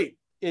great.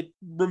 It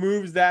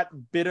removes that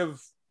bit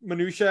of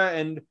minutia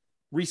and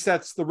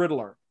resets the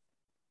Riddler.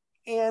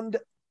 And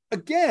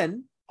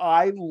again,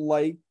 I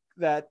like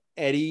that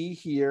Eddie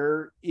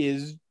here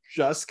is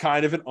just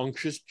kind of an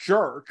unctuous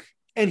jerk.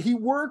 And he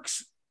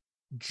works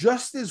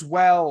just as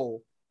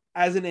well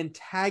as an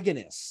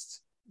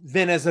antagonist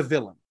than as a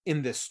villain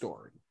in this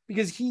story,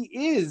 because he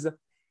is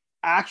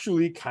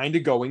actually kind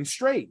of going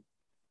straight.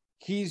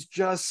 He's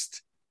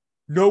just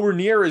nowhere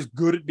near as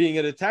good at being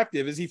a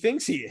detective as he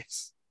thinks he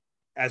is,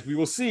 as we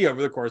will see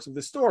over the course of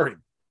the story.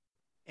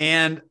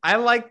 And I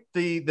like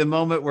the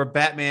moment where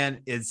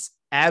Batman is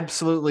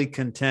absolutely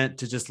content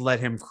to just let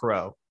him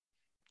crow.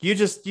 You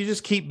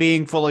just keep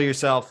being full of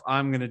yourself.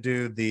 I'm going to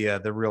do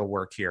the real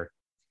work here,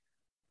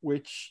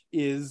 which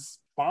is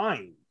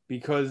fine,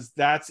 because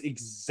that's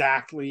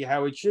exactly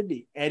how it should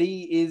be.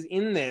 Eddie is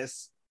in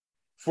this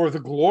for the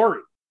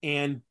glory,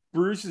 and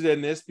Bruce is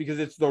in this because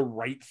it's the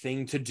right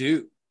thing to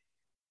do.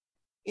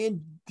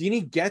 And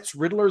Dini gets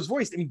Riddler's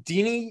voice. I mean,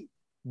 Dini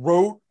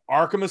wrote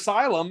Arkham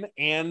Asylum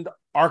and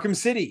Arkham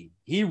City.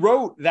 He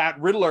wrote that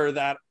Riddler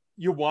that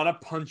you want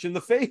to punch in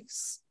the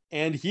face.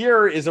 And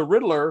here is a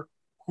Riddler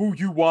who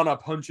you want to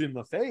punch in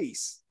the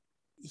face.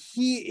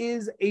 He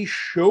is a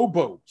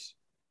showboat.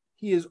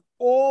 He is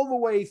all the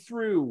way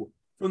through,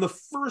 from the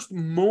first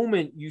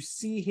moment you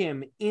see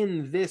him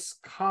in this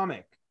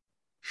comic,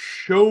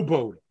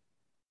 showboating.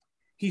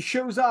 He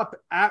shows up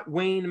at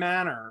Wayne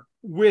Manor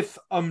with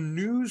a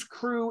news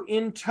crew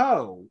in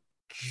tow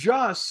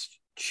just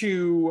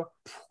to,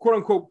 quote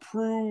unquote,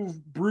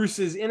 prove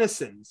Bruce's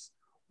innocence,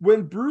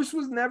 when Bruce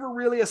was never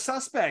really a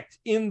suspect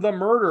in the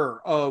murder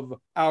of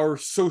our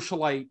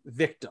socialite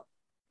victim.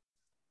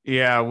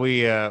 Yeah,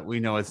 we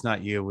know it's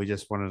not you. We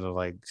just wanted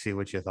to see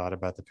what you thought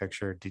about the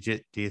picture. Do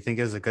you think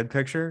it was a good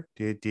picture?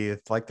 Do you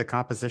like the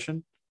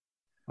composition?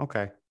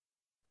 Okay.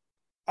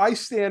 I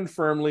stand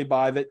firmly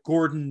by that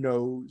Gordon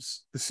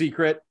knows the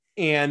secret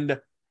and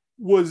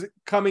was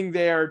coming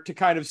there to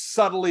kind of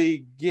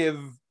subtly give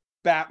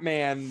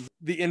Batman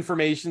the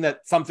information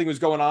that something was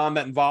going on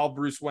that involved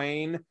Bruce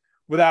Wayne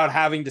without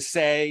having to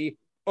say,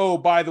 oh,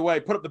 by the way,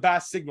 put up the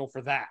bat signal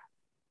for that.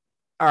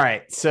 All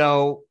right.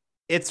 So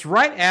it's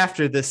right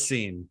after this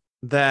scene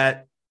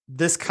that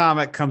this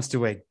comic comes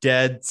to a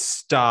dead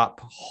stop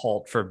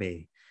halt for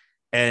me.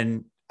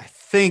 And I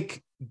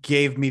think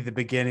gave me the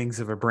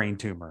beginnings of a brain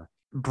tumor.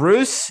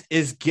 Bruce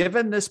is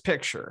given this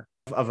picture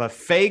of a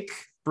fake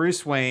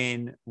Bruce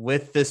Wayne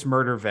with this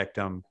murder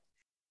victim.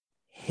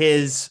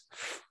 His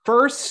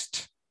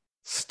first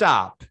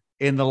stop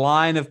in the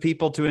line of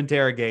people to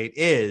interrogate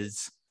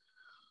is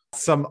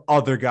some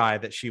other guy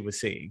that she was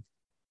seeing.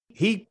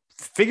 He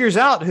figures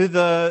out who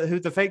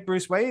the fake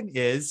Bruce Wayne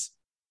is.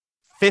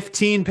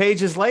 15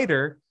 pages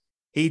later,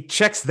 he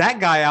checks that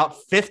guy out.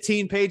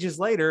 15 pages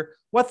later,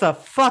 what the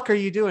fuck are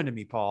you doing to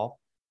me, Paul?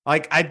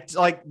 Like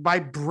my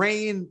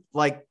brain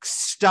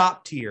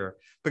stopped here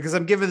because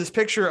I'm given this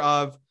picture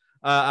of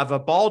a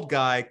bald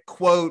guy,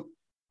 quote,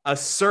 a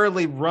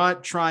surly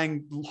runt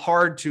trying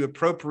hard to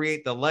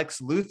appropriate the Lex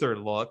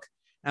Luthor look.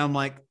 And I'm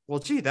like, well,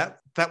 gee, that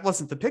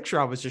wasn't the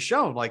picture I was just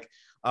shown. Like,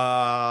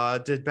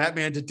 did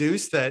Batman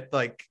deduce that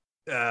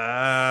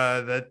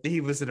that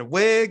he was in a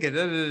wig?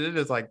 And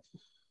it's like,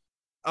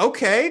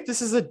 okay,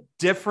 this is a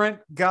different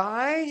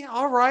guy.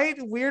 All right.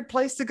 Weird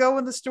place to go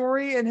in the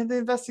story and in the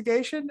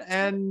investigation.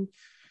 And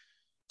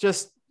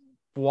just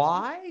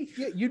why?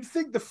 Yeah, you'd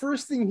think the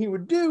first thing he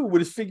would do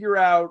would figure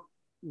out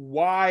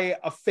why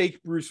a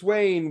fake Bruce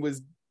Wayne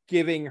was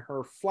giving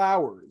her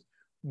flowers.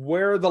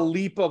 Where the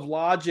leap of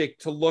logic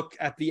to look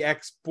at the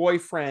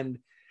ex-boyfriend.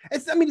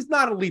 It's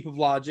not a leap of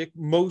logic.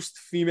 Most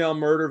female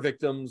murder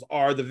victims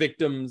are the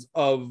victims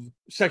of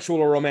sexual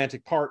or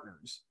romantic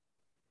partners.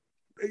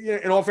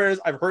 In all fairness,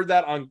 I've heard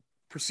that on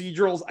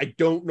procedurals. I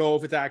don't know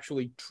if it's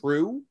actually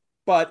true,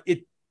 but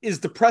it is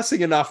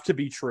depressing enough to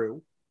be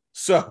true.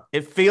 So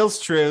it feels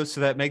true, so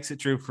that makes it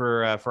true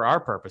for our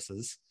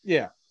purposes.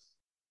 Yeah.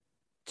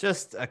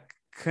 Just a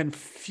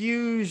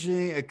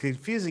confusing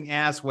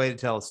ass way to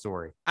tell a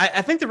story.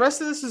 I think the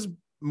rest of this is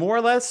more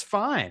or less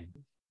fine.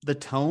 The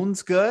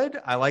tone's good.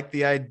 I like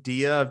the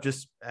idea of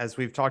just, as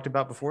we've talked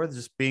about before,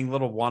 just being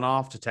little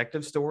one-off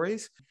detective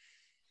stories.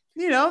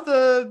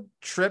 The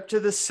trip to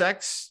the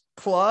sex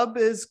club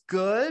is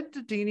good.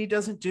 Dini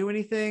doesn't do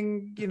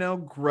anything,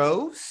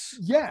 gross.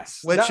 Yes.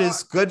 Which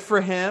is good for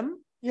him.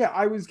 Yeah,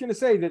 I was going to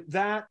say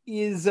that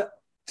is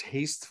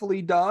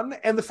tastefully done.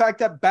 And the fact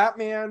that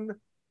Batman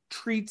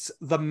treats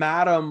the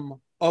madam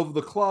of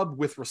the club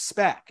with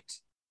respect.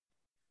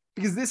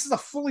 Because this is a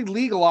fully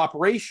legal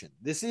operation.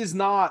 This is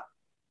not,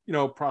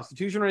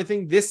 prostitution or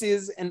anything. This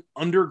is an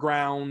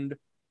underground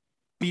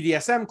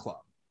BDSM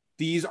club.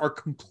 These are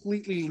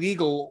completely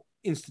legal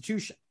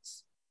institutions.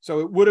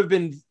 So it would have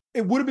been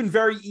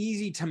very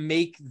easy to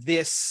make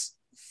this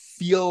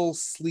feel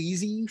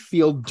sleazy,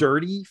 feel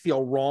dirty,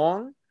 feel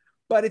wrong.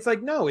 But it's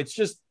like, no, it's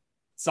just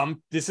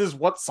this is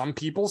what some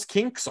people's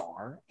kinks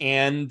are.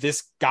 And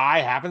this guy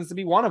happens to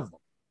be one of them.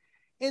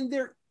 And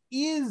there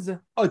is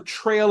a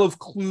trail of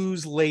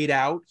clues laid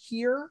out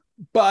here,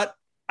 but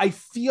I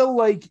feel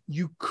like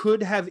you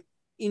could have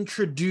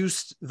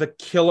introduced the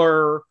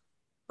killer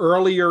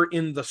earlier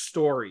in the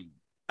story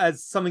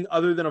as something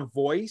other than a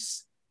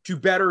voice to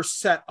better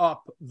set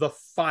up the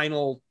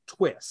final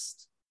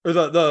twist, or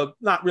the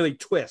not really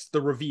twist,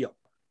 the reveal.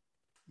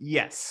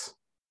 Yes.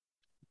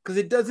 Because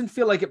it doesn't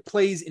feel like it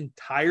plays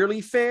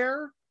entirely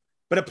fair,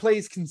 but it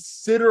plays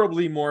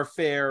considerably more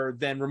fair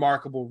than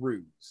Remarkable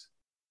Ruse.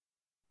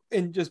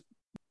 And just,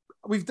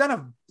 we've done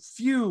a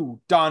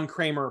few Don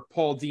Kramer,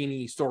 Paul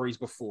Dini stories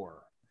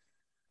before.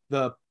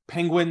 The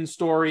Penguin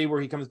story where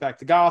he comes back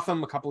to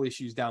Gotham a couple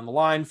issues down the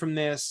line from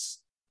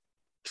this.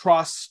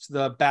 Trust,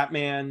 the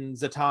Batman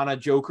Zatanna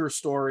Joker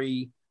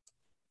story.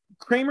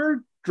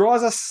 Kramer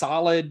draws a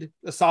solid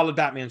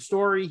Batman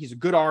story. He's a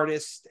good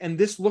artist, and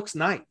this looks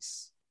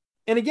nice.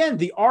 And again,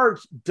 the art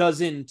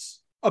doesn't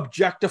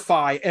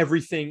objectify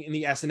everything in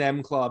the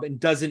S&M Club and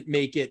doesn't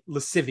make it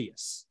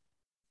lascivious.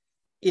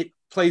 It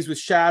plays with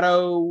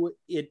shadow.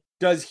 It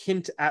does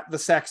hint at the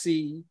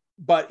sexy,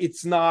 but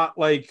it's not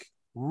like,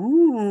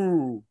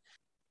 ooh.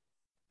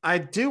 I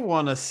do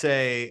want to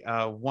say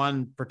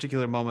one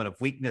particular moment of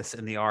weakness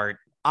in the art.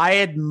 I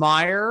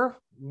admire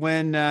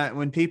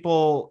when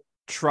people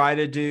try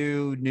to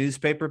do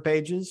newspaper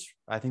pages.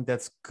 I think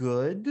that's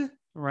good,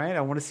 right?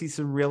 I want to see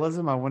some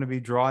realism. I want to be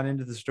drawn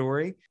into the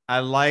story. I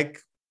like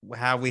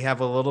how we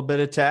have a little bit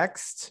of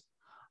text,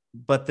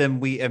 but then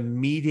we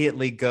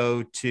immediately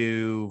go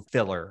to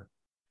filler.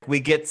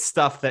 We get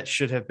stuff that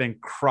should have been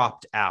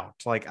cropped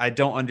out. Like, I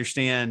don't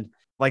understand.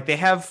 Like, they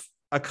have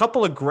a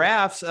couple of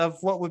graphs of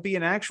what would be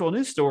an actual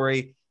news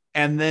story,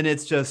 and then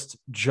it's just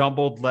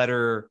jumbled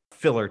letter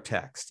filler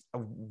text.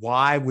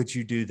 Why would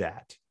you do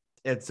that?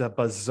 It's a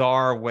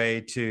bizarre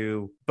way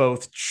to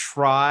both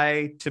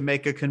try to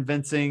make a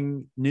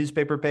convincing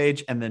newspaper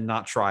page and then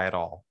not try at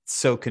all. It's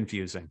so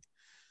confusing.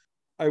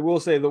 I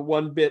will say the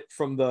one bit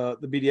from the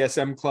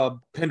BDSM club,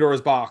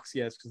 Pandora's box,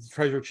 yes, because the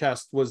treasure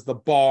chest was the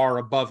bar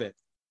above it.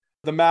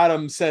 The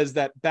madam says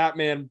that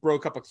Batman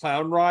broke up a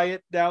clown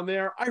riot down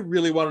there. I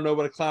really want to know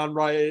what a clown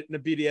riot in a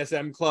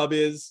BDSM club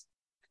is.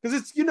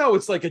 Because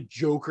it's like a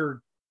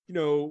Joker,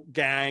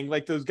 gang,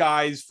 like those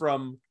guys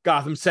from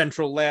Gotham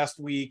Central last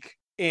week.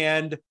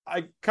 And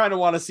I kind of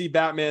want to see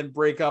Batman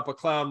break up a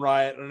clown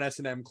riot in an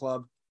S&M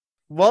club.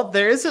 Well,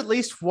 there is at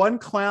least one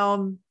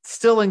clown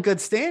still in good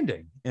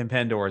standing in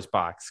Pandora's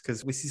box,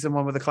 because we see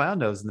someone with a clown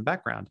nose in the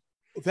background.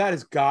 That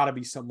has got to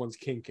be someone's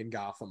kink in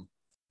Gotham.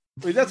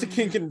 I mean, that's a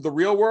kink in the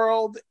real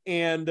world.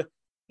 And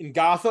in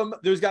Gotham,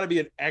 there's got to be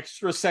an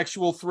extra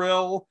sexual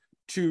thrill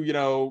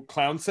to,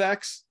 clown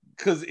sex,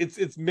 because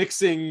it's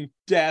mixing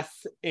death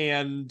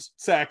and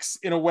sex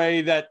in a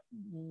way that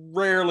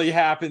rarely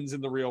happens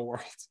in the real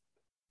world.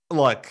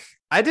 Look,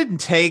 I didn't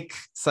take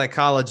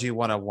Psychology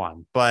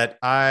 101, but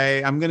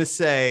I'm going to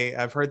say,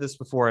 I've heard this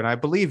before and I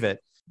believe it.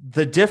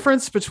 The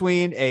difference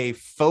between a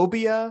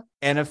phobia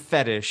and a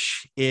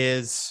fetish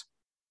is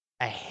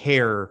a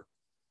hair,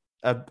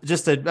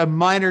 just a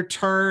minor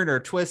turn or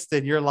twist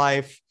in your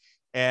life.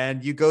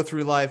 And you go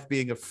through life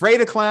being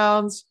afraid of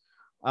clowns,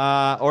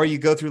 or you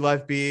go through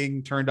life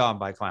being turned on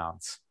by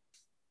clowns.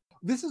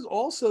 This is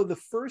also the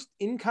first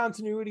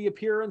in-continuity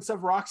appearance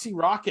of Roxy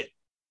Rocket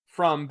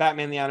from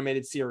Batman the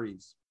Animated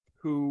Series,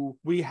 who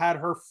we had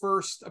her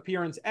first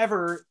appearance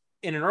ever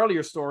in an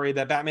earlier story,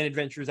 that Batman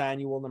Adventures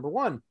Annual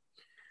 #1.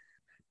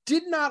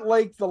 Did not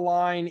like the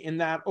line in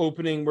that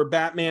opening where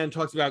Batman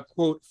talks about,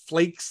 quote,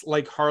 flakes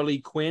like Harley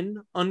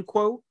Quinn,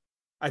 unquote.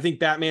 I think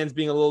Batman's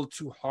being a little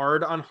too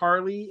hard on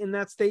Harley in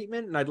that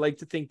statement. And I'd like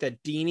to think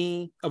that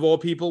Dini, of all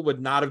people,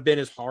 would not have been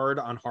as hard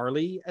on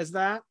Harley as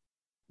that.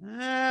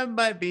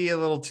 Might be a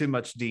little too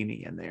much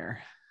Dini in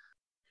there.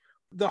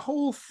 The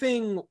whole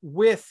thing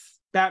with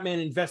Batman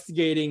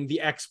investigating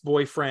the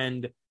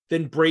ex-boyfriend,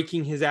 then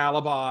breaking his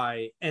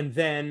alibi, and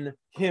then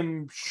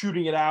him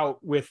shooting it out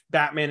with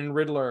Batman and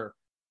Riddler,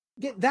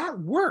 that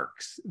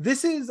works.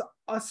 This is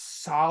a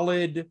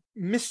solid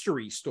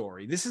mystery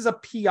story. This is a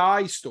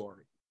PI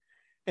story.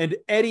 And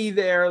Eddie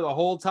there the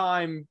whole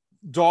time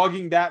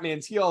dogging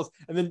Batman's heels,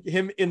 and then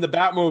him in the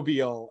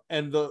Batmobile,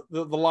 and the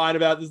line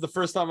about, this is the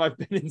first time I've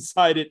been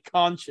inside it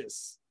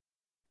conscious.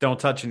 Don't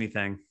touch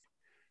anything.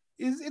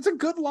 It's a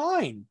good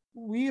line.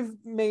 We've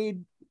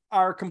made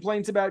our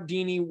complaints about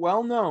Dini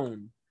well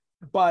known,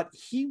 but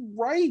he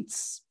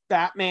writes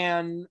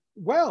Batman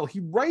well. He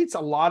writes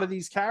a lot of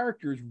these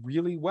characters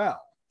really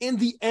well. And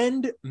the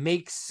end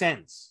makes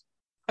sense.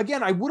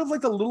 Again, I would have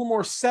liked a little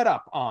more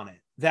setup on it,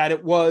 that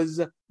it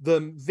was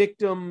the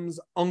victim's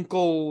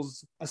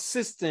uncle's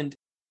assistant,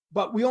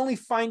 but we only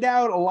find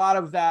out a lot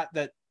of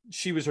that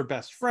she was her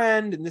best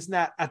friend and this and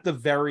that at the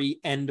very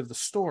end of the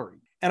story.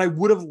 And I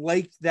would have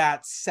liked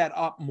that set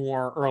up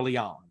more early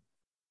on.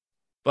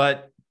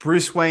 But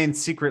Bruce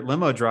Wayne's secret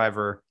limo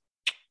driver,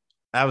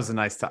 that was a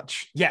nice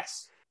touch.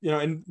 Yes.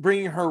 And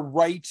bringing her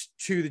right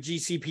to the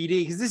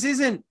GCPD, because this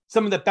isn't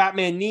someone that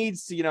Batman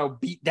needs to,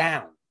 beat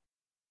down.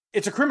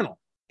 It's a criminal.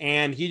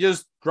 And he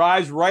just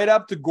drives right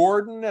up to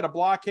Gordon at a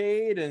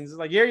blockade and is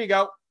like, here you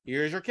go.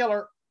 Here's your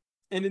killer.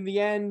 And in the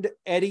end,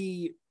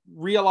 Eddie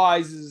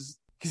realizes,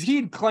 because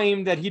he'd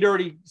claimed that he'd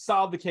already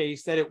solved the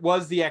case, that it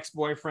was the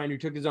ex-boyfriend who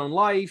took his own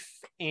life.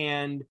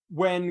 And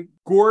when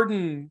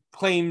Gordon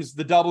claims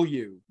the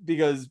W,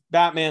 because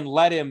Batman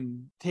let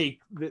him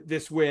take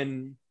this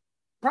win,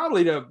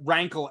 probably to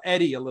rankle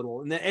Eddie a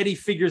little. And then Eddie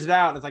figures it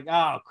out. And it's like,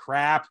 oh,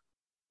 crap.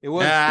 It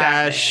was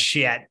Batman.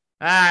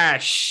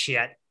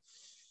 Shit.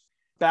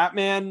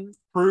 Batman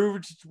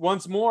proved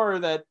once more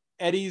that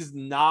Eddie's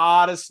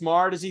not as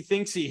smart as he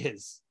thinks he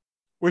is,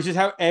 which is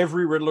how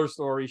every Riddler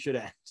story should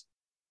end.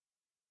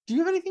 Do you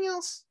have anything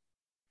else?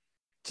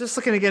 Just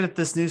looking again at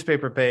this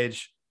newspaper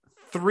page,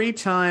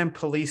 3-time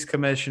police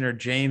commissioner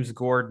James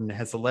Gordon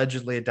has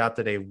allegedly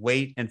adopted a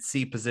wait and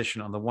see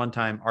position on the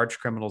one-time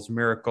archcriminal's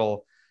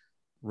miracle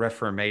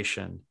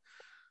reformation.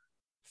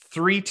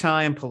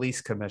 3-time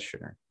police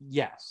commissioner.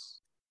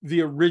 Yes.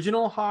 The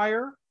original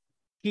hire,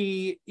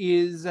 he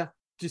is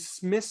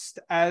dismissed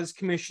as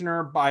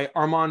commissioner by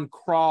Armand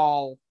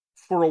Krall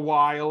for a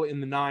while in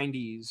the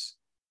 90s,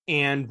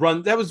 and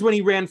that was when he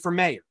ran for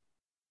mayor.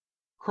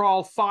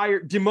 Krall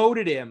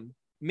demoted him,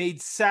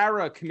 made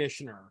Sarah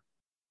commissioner,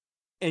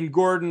 and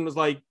Gordon was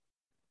like,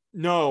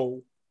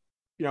 no,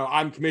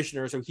 I'm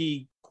commissioner. So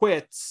he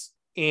quits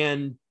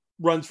and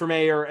runs for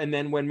mayor. And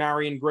then when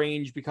Marion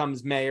Grange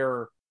becomes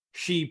mayor,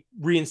 she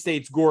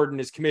reinstates Gordon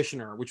as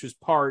commissioner, which was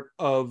part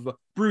of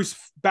Bruce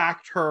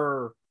backed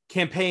her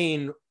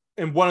campaign.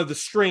 And one of the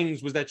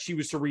strings was that she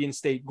was to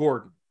reinstate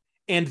Gordon.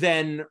 And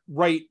then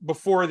right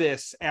before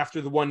this,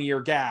 after the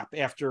 1-year gap,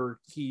 after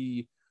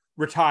he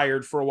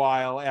retired for a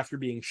while after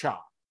being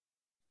shot.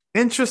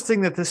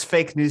 Interesting that this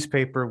fake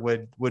newspaper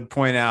would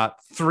point out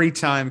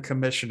 3-time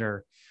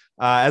commissioner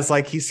as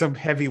like he's some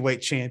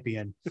heavyweight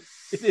champion.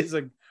 It is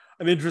an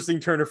interesting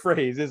turn of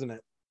phrase, isn't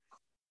it?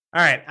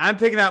 All right, I'm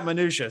picking out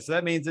minutia, so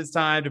that means it's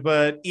time to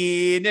put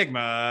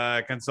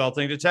Enigma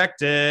Consulting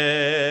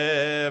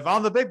Detective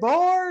on the big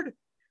board.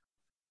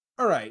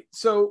 All right.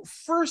 So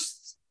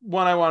first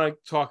one I want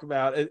to talk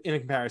about in a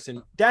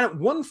comparison, down at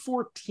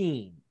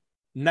 114,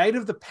 Night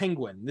of the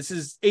Penguin. This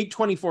is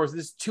 824, so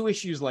this is 2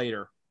 issues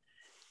later.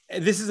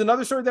 This is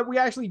another story that we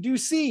actually do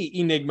see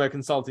Enigma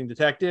Consulting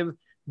Detective.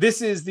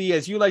 This is the,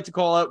 as you like to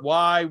call it,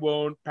 why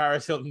won't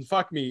Paris Hilton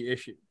fuck me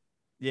issue.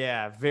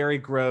 Yeah, very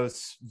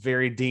gross,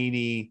 very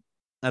Deany.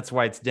 That's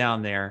why it's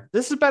down there.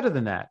 This is better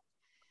than that.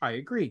 I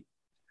agree.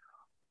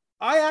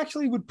 I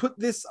actually would put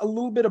this a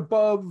little bit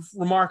above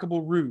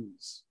Remarkable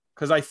Ruse,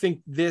 because I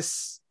think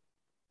this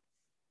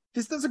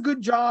does a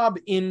good job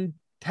in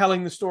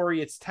telling the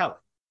story it's telling.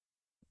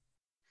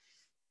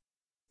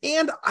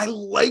 And I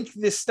like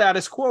this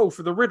status quo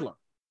for the Riddler.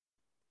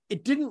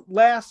 It didn't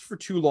last for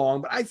too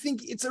long, but I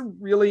think it's a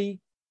really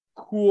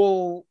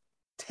cool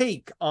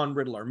take on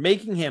Riddler,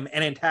 making him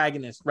an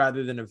antagonist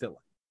rather than a villain.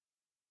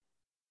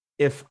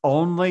 If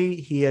only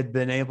he had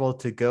been able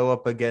to go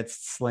up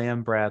against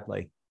Slam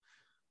Bradley.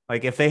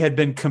 Like if they had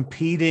been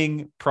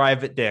competing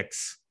private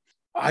dicks.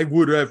 I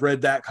would have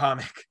read that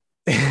comic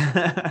in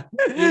a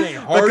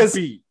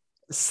heartbeat.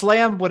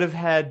 Slam would have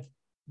had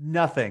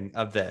nothing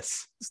of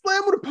this.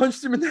 Slam would have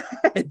punched him in the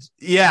head.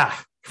 Yeah,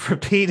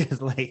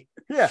 repeatedly.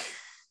 Yeah.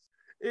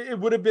 It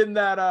would have been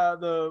that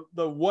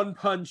the one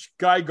punch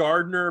Guy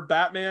Gardner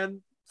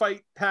Batman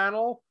fight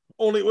panel,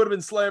 only it would have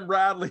been Slam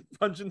Bradley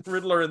punching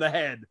Riddler in the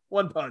head.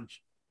 One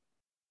punch.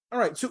 All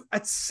right, so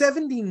at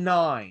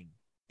 79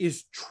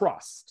 is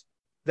Trust.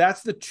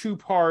 That's the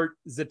 2-part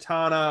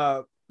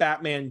Zatanna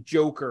Batman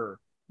Joker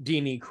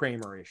Dini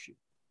Kramer issue.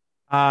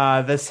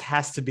 This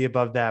has to be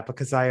above that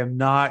because I am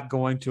not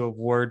going to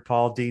award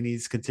Paul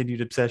Dini's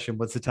continued obsession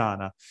with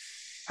Zatanna.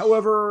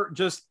 However,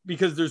 just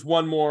because there's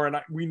one more, and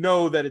we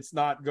know that it's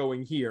not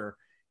going here,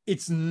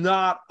 it's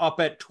not up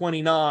at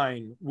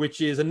 29,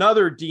 which is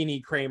another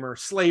Dini Kramer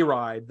Sleigh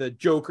Ride, the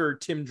Joker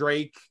Tim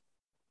Drake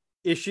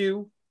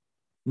issue.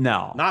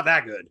 No. Not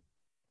that good.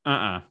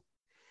 Uh-uh.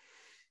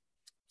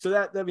 So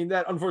that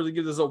unfortunately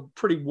gives us a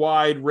pretty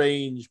wide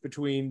range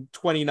between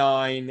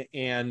 29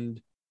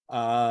 and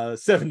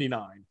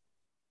 79.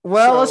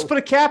 Well, let's put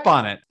a cap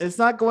on it. It's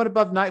not going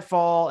above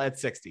Nightfall at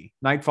 60.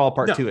 Nightfall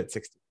Part 2 at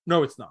 60.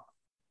 No, it's not.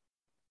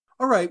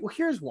 All right, well,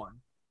 here's one.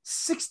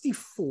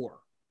 64,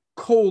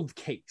 Cold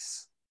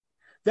Case.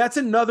 That's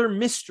another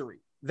mystery.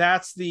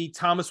 That's the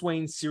Thomas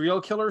Wayne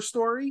serial killer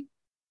story.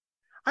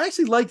 I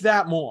actually like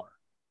that more.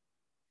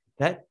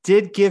 That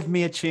did give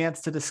me a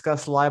chance to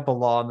discuss libel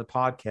law on the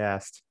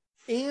podcast.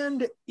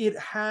 And it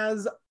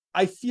has,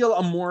 I feel,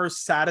 a more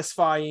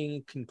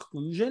satisfying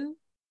conclusion.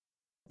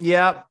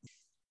 Yeah.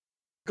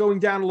 Going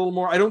down a little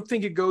more, I don't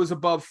think it goes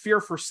above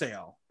Fear for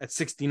Sale at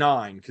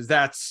 69, because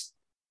that's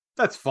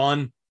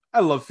fun. I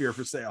love Fear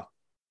for Sale.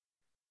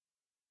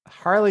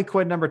 Harley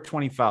Quinn number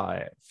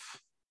 25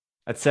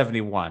 at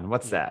 71.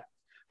 What's that?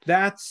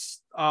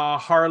 That's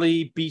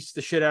Harley beats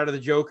the shit out of the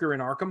Joker in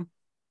Arkham.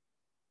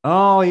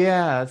 Oh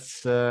yeah,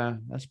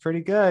 that's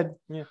pretty good.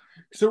 Yeah.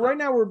 So right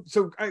now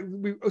so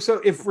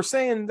if we're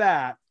saying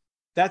that,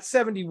 that's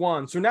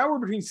 71. So now we're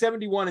between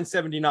 71 and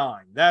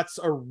 79. That's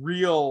a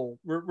real.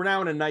 We're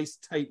now in a nice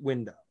tight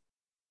window.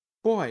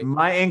 Boy,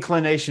 my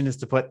inclination is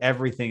to put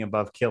everything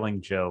above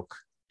Killing Joke.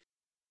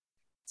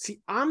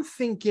 See, I'm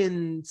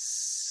thinking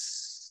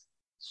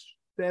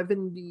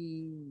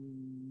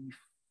 75.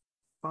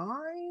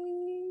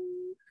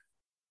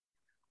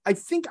 I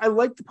think I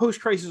like the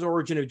post-crisis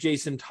origin of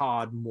Jason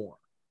Todd more.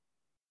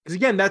 Because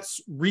again,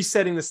 that's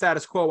resetting the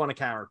status quo on a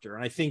character.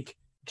 And I think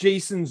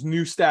Jason's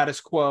new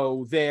status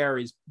quo there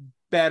is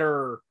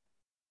better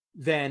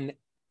than,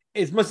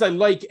 as much as I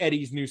like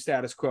Eddie's new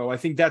status quo, I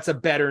think that's a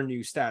better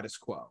new status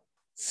quo.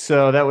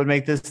 So that would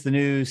make this the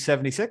new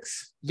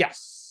 76?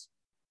 Yes.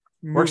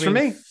 Works for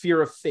me.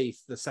 Fear of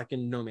Faith, the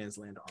second No Man's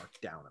Land arc,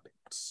 down a bit.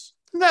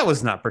 That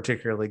was not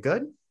particularly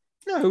good.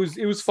 No,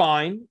 it was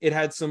fine. It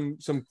had some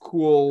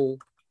cool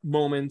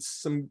moments,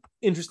 some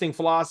interesting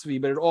philosophy,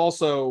 but it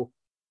also,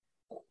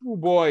 oh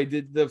boy,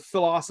 did the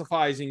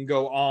philosophizing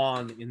go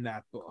on in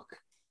that book.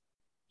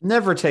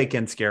 Never take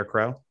in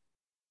Scarecrow.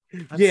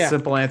 That's a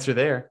simple answer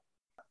there.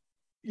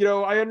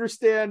 I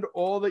understand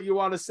all that you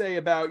want to say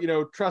about,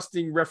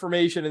 trusting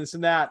Reformation and this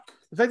and that.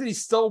 The fact that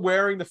he's still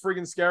wearing the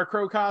friggin'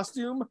 Scarecrow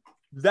costume,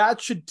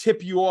 that should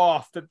tip you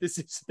off that this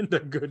isn't a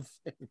good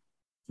thing.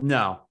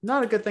 No,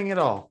 not a good thing at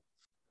all.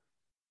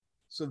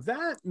 So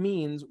that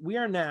means we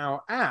are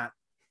now at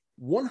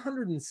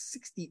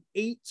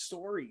 168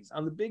 stories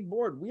on the big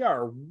board. We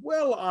are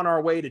well on our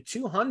way to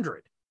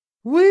 200.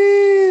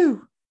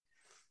 Woo!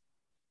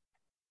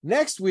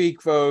 Next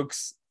week,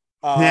 folks,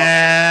 buckle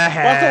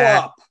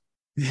up.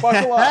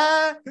 Buckle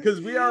up, because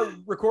we are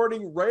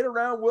recording right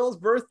around Will's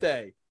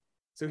birthday.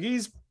 So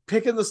he's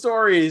picking the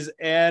stories,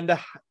 and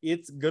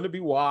it's going to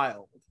be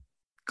wild.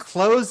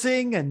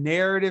 Closing a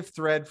narrative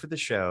thread for the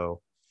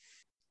show.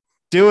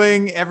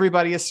 Doing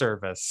everybody a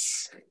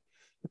service.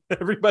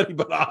 Everybody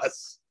but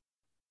us.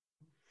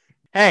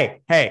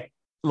 Hey,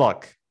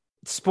 look.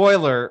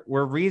 spoiler,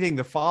 we're reading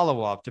the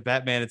follow-up to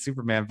Batman and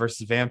Superman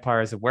versus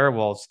Vampires and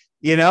Werewolves.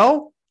 You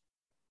know,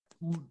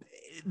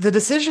 the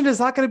decision is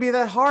not going to be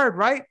that hard,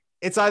 right?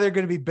 It's either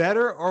going to be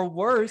better or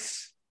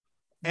worse.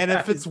 And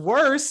if it's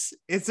worse,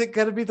 is it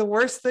going to be the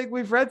worst thing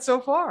we've read so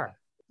far?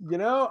 You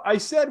know, I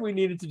said we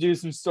needed to do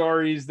some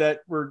stories that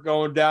were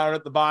going down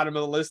at the bottom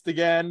of the list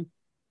again.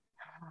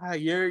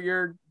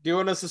 You're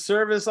doing us a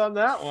service on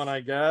that one,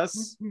 I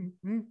guess.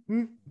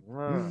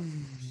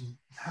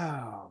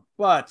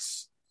 But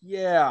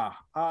yeah,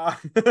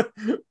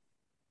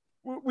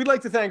 we'd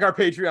like to thank our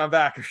Patreon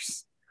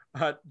backers.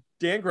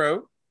 Dan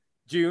Grote,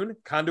 June,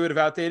 Conduit of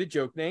Outdated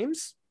Joke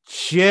Names.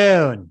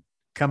 June,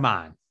 come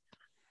on.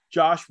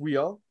 Josh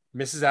Wheel,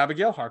 Mrs.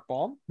 Abigail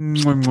Harkbaum.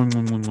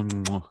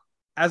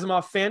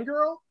 Asimov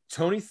Fangirl,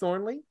 Tony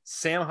Thornley,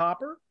 Sam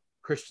Hopper,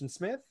 Christian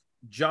Smith,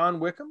 John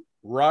Wickham,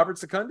 Robert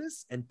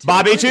Secundus, and Tim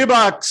Bobby Rooney.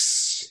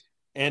 $2.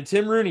 And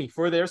Tim Rooney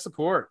for their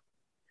support.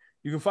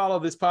 You can follow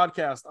this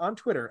podcast on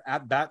Twitter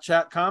at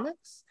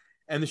BatChatComics,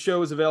 and the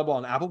show is available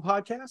on Apple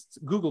Podcasts,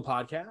 Google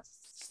Podcasts,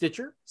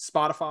 Stitcher,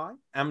 Spotify,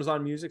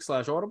 Amazon Music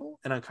 /Audible,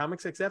 and on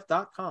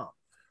comicsxf.com,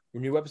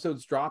 where new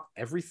episodes drop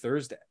every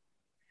Thursday.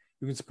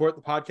 You can support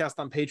the podcast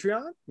on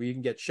Patreon, where you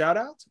can get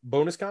shout-outs,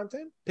 bonus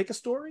content, pick a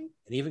story,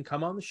 and even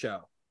come on the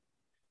show.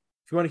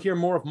 If you want to hear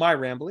more of my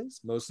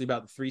ramblings, mostly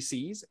about the 3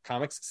 C's,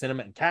 comics,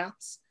 cinema, and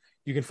cats,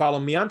 you can follow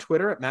me on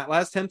Twitter at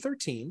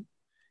MattLaz1013.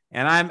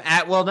 And I'm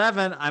at Will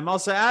Nevin. I'm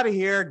also out of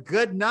here.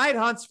 Good night,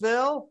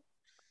 Huntsville.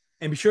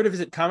 And be sure to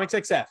visit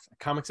ComicsXF at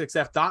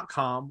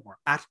comicsxf.com or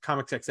at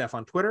ComicsXF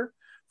on Twitter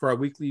for our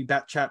weekly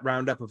Bat Chat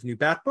roundup of new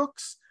Bat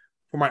books.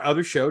 For my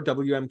other show,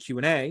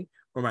 WMQ&A,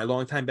 where my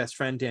longtime best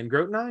friend Dan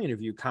Grote and I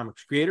interview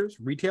comics creators,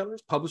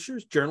 retailers,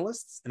 publishers,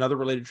 journalists, and other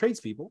related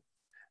tradespeople,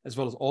 as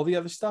well as all the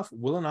other stuff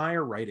Will and I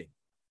are writing.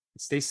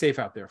 And stay safe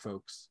out there,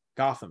 folks.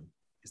 Gotham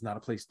is not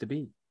a place to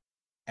be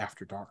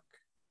after dark.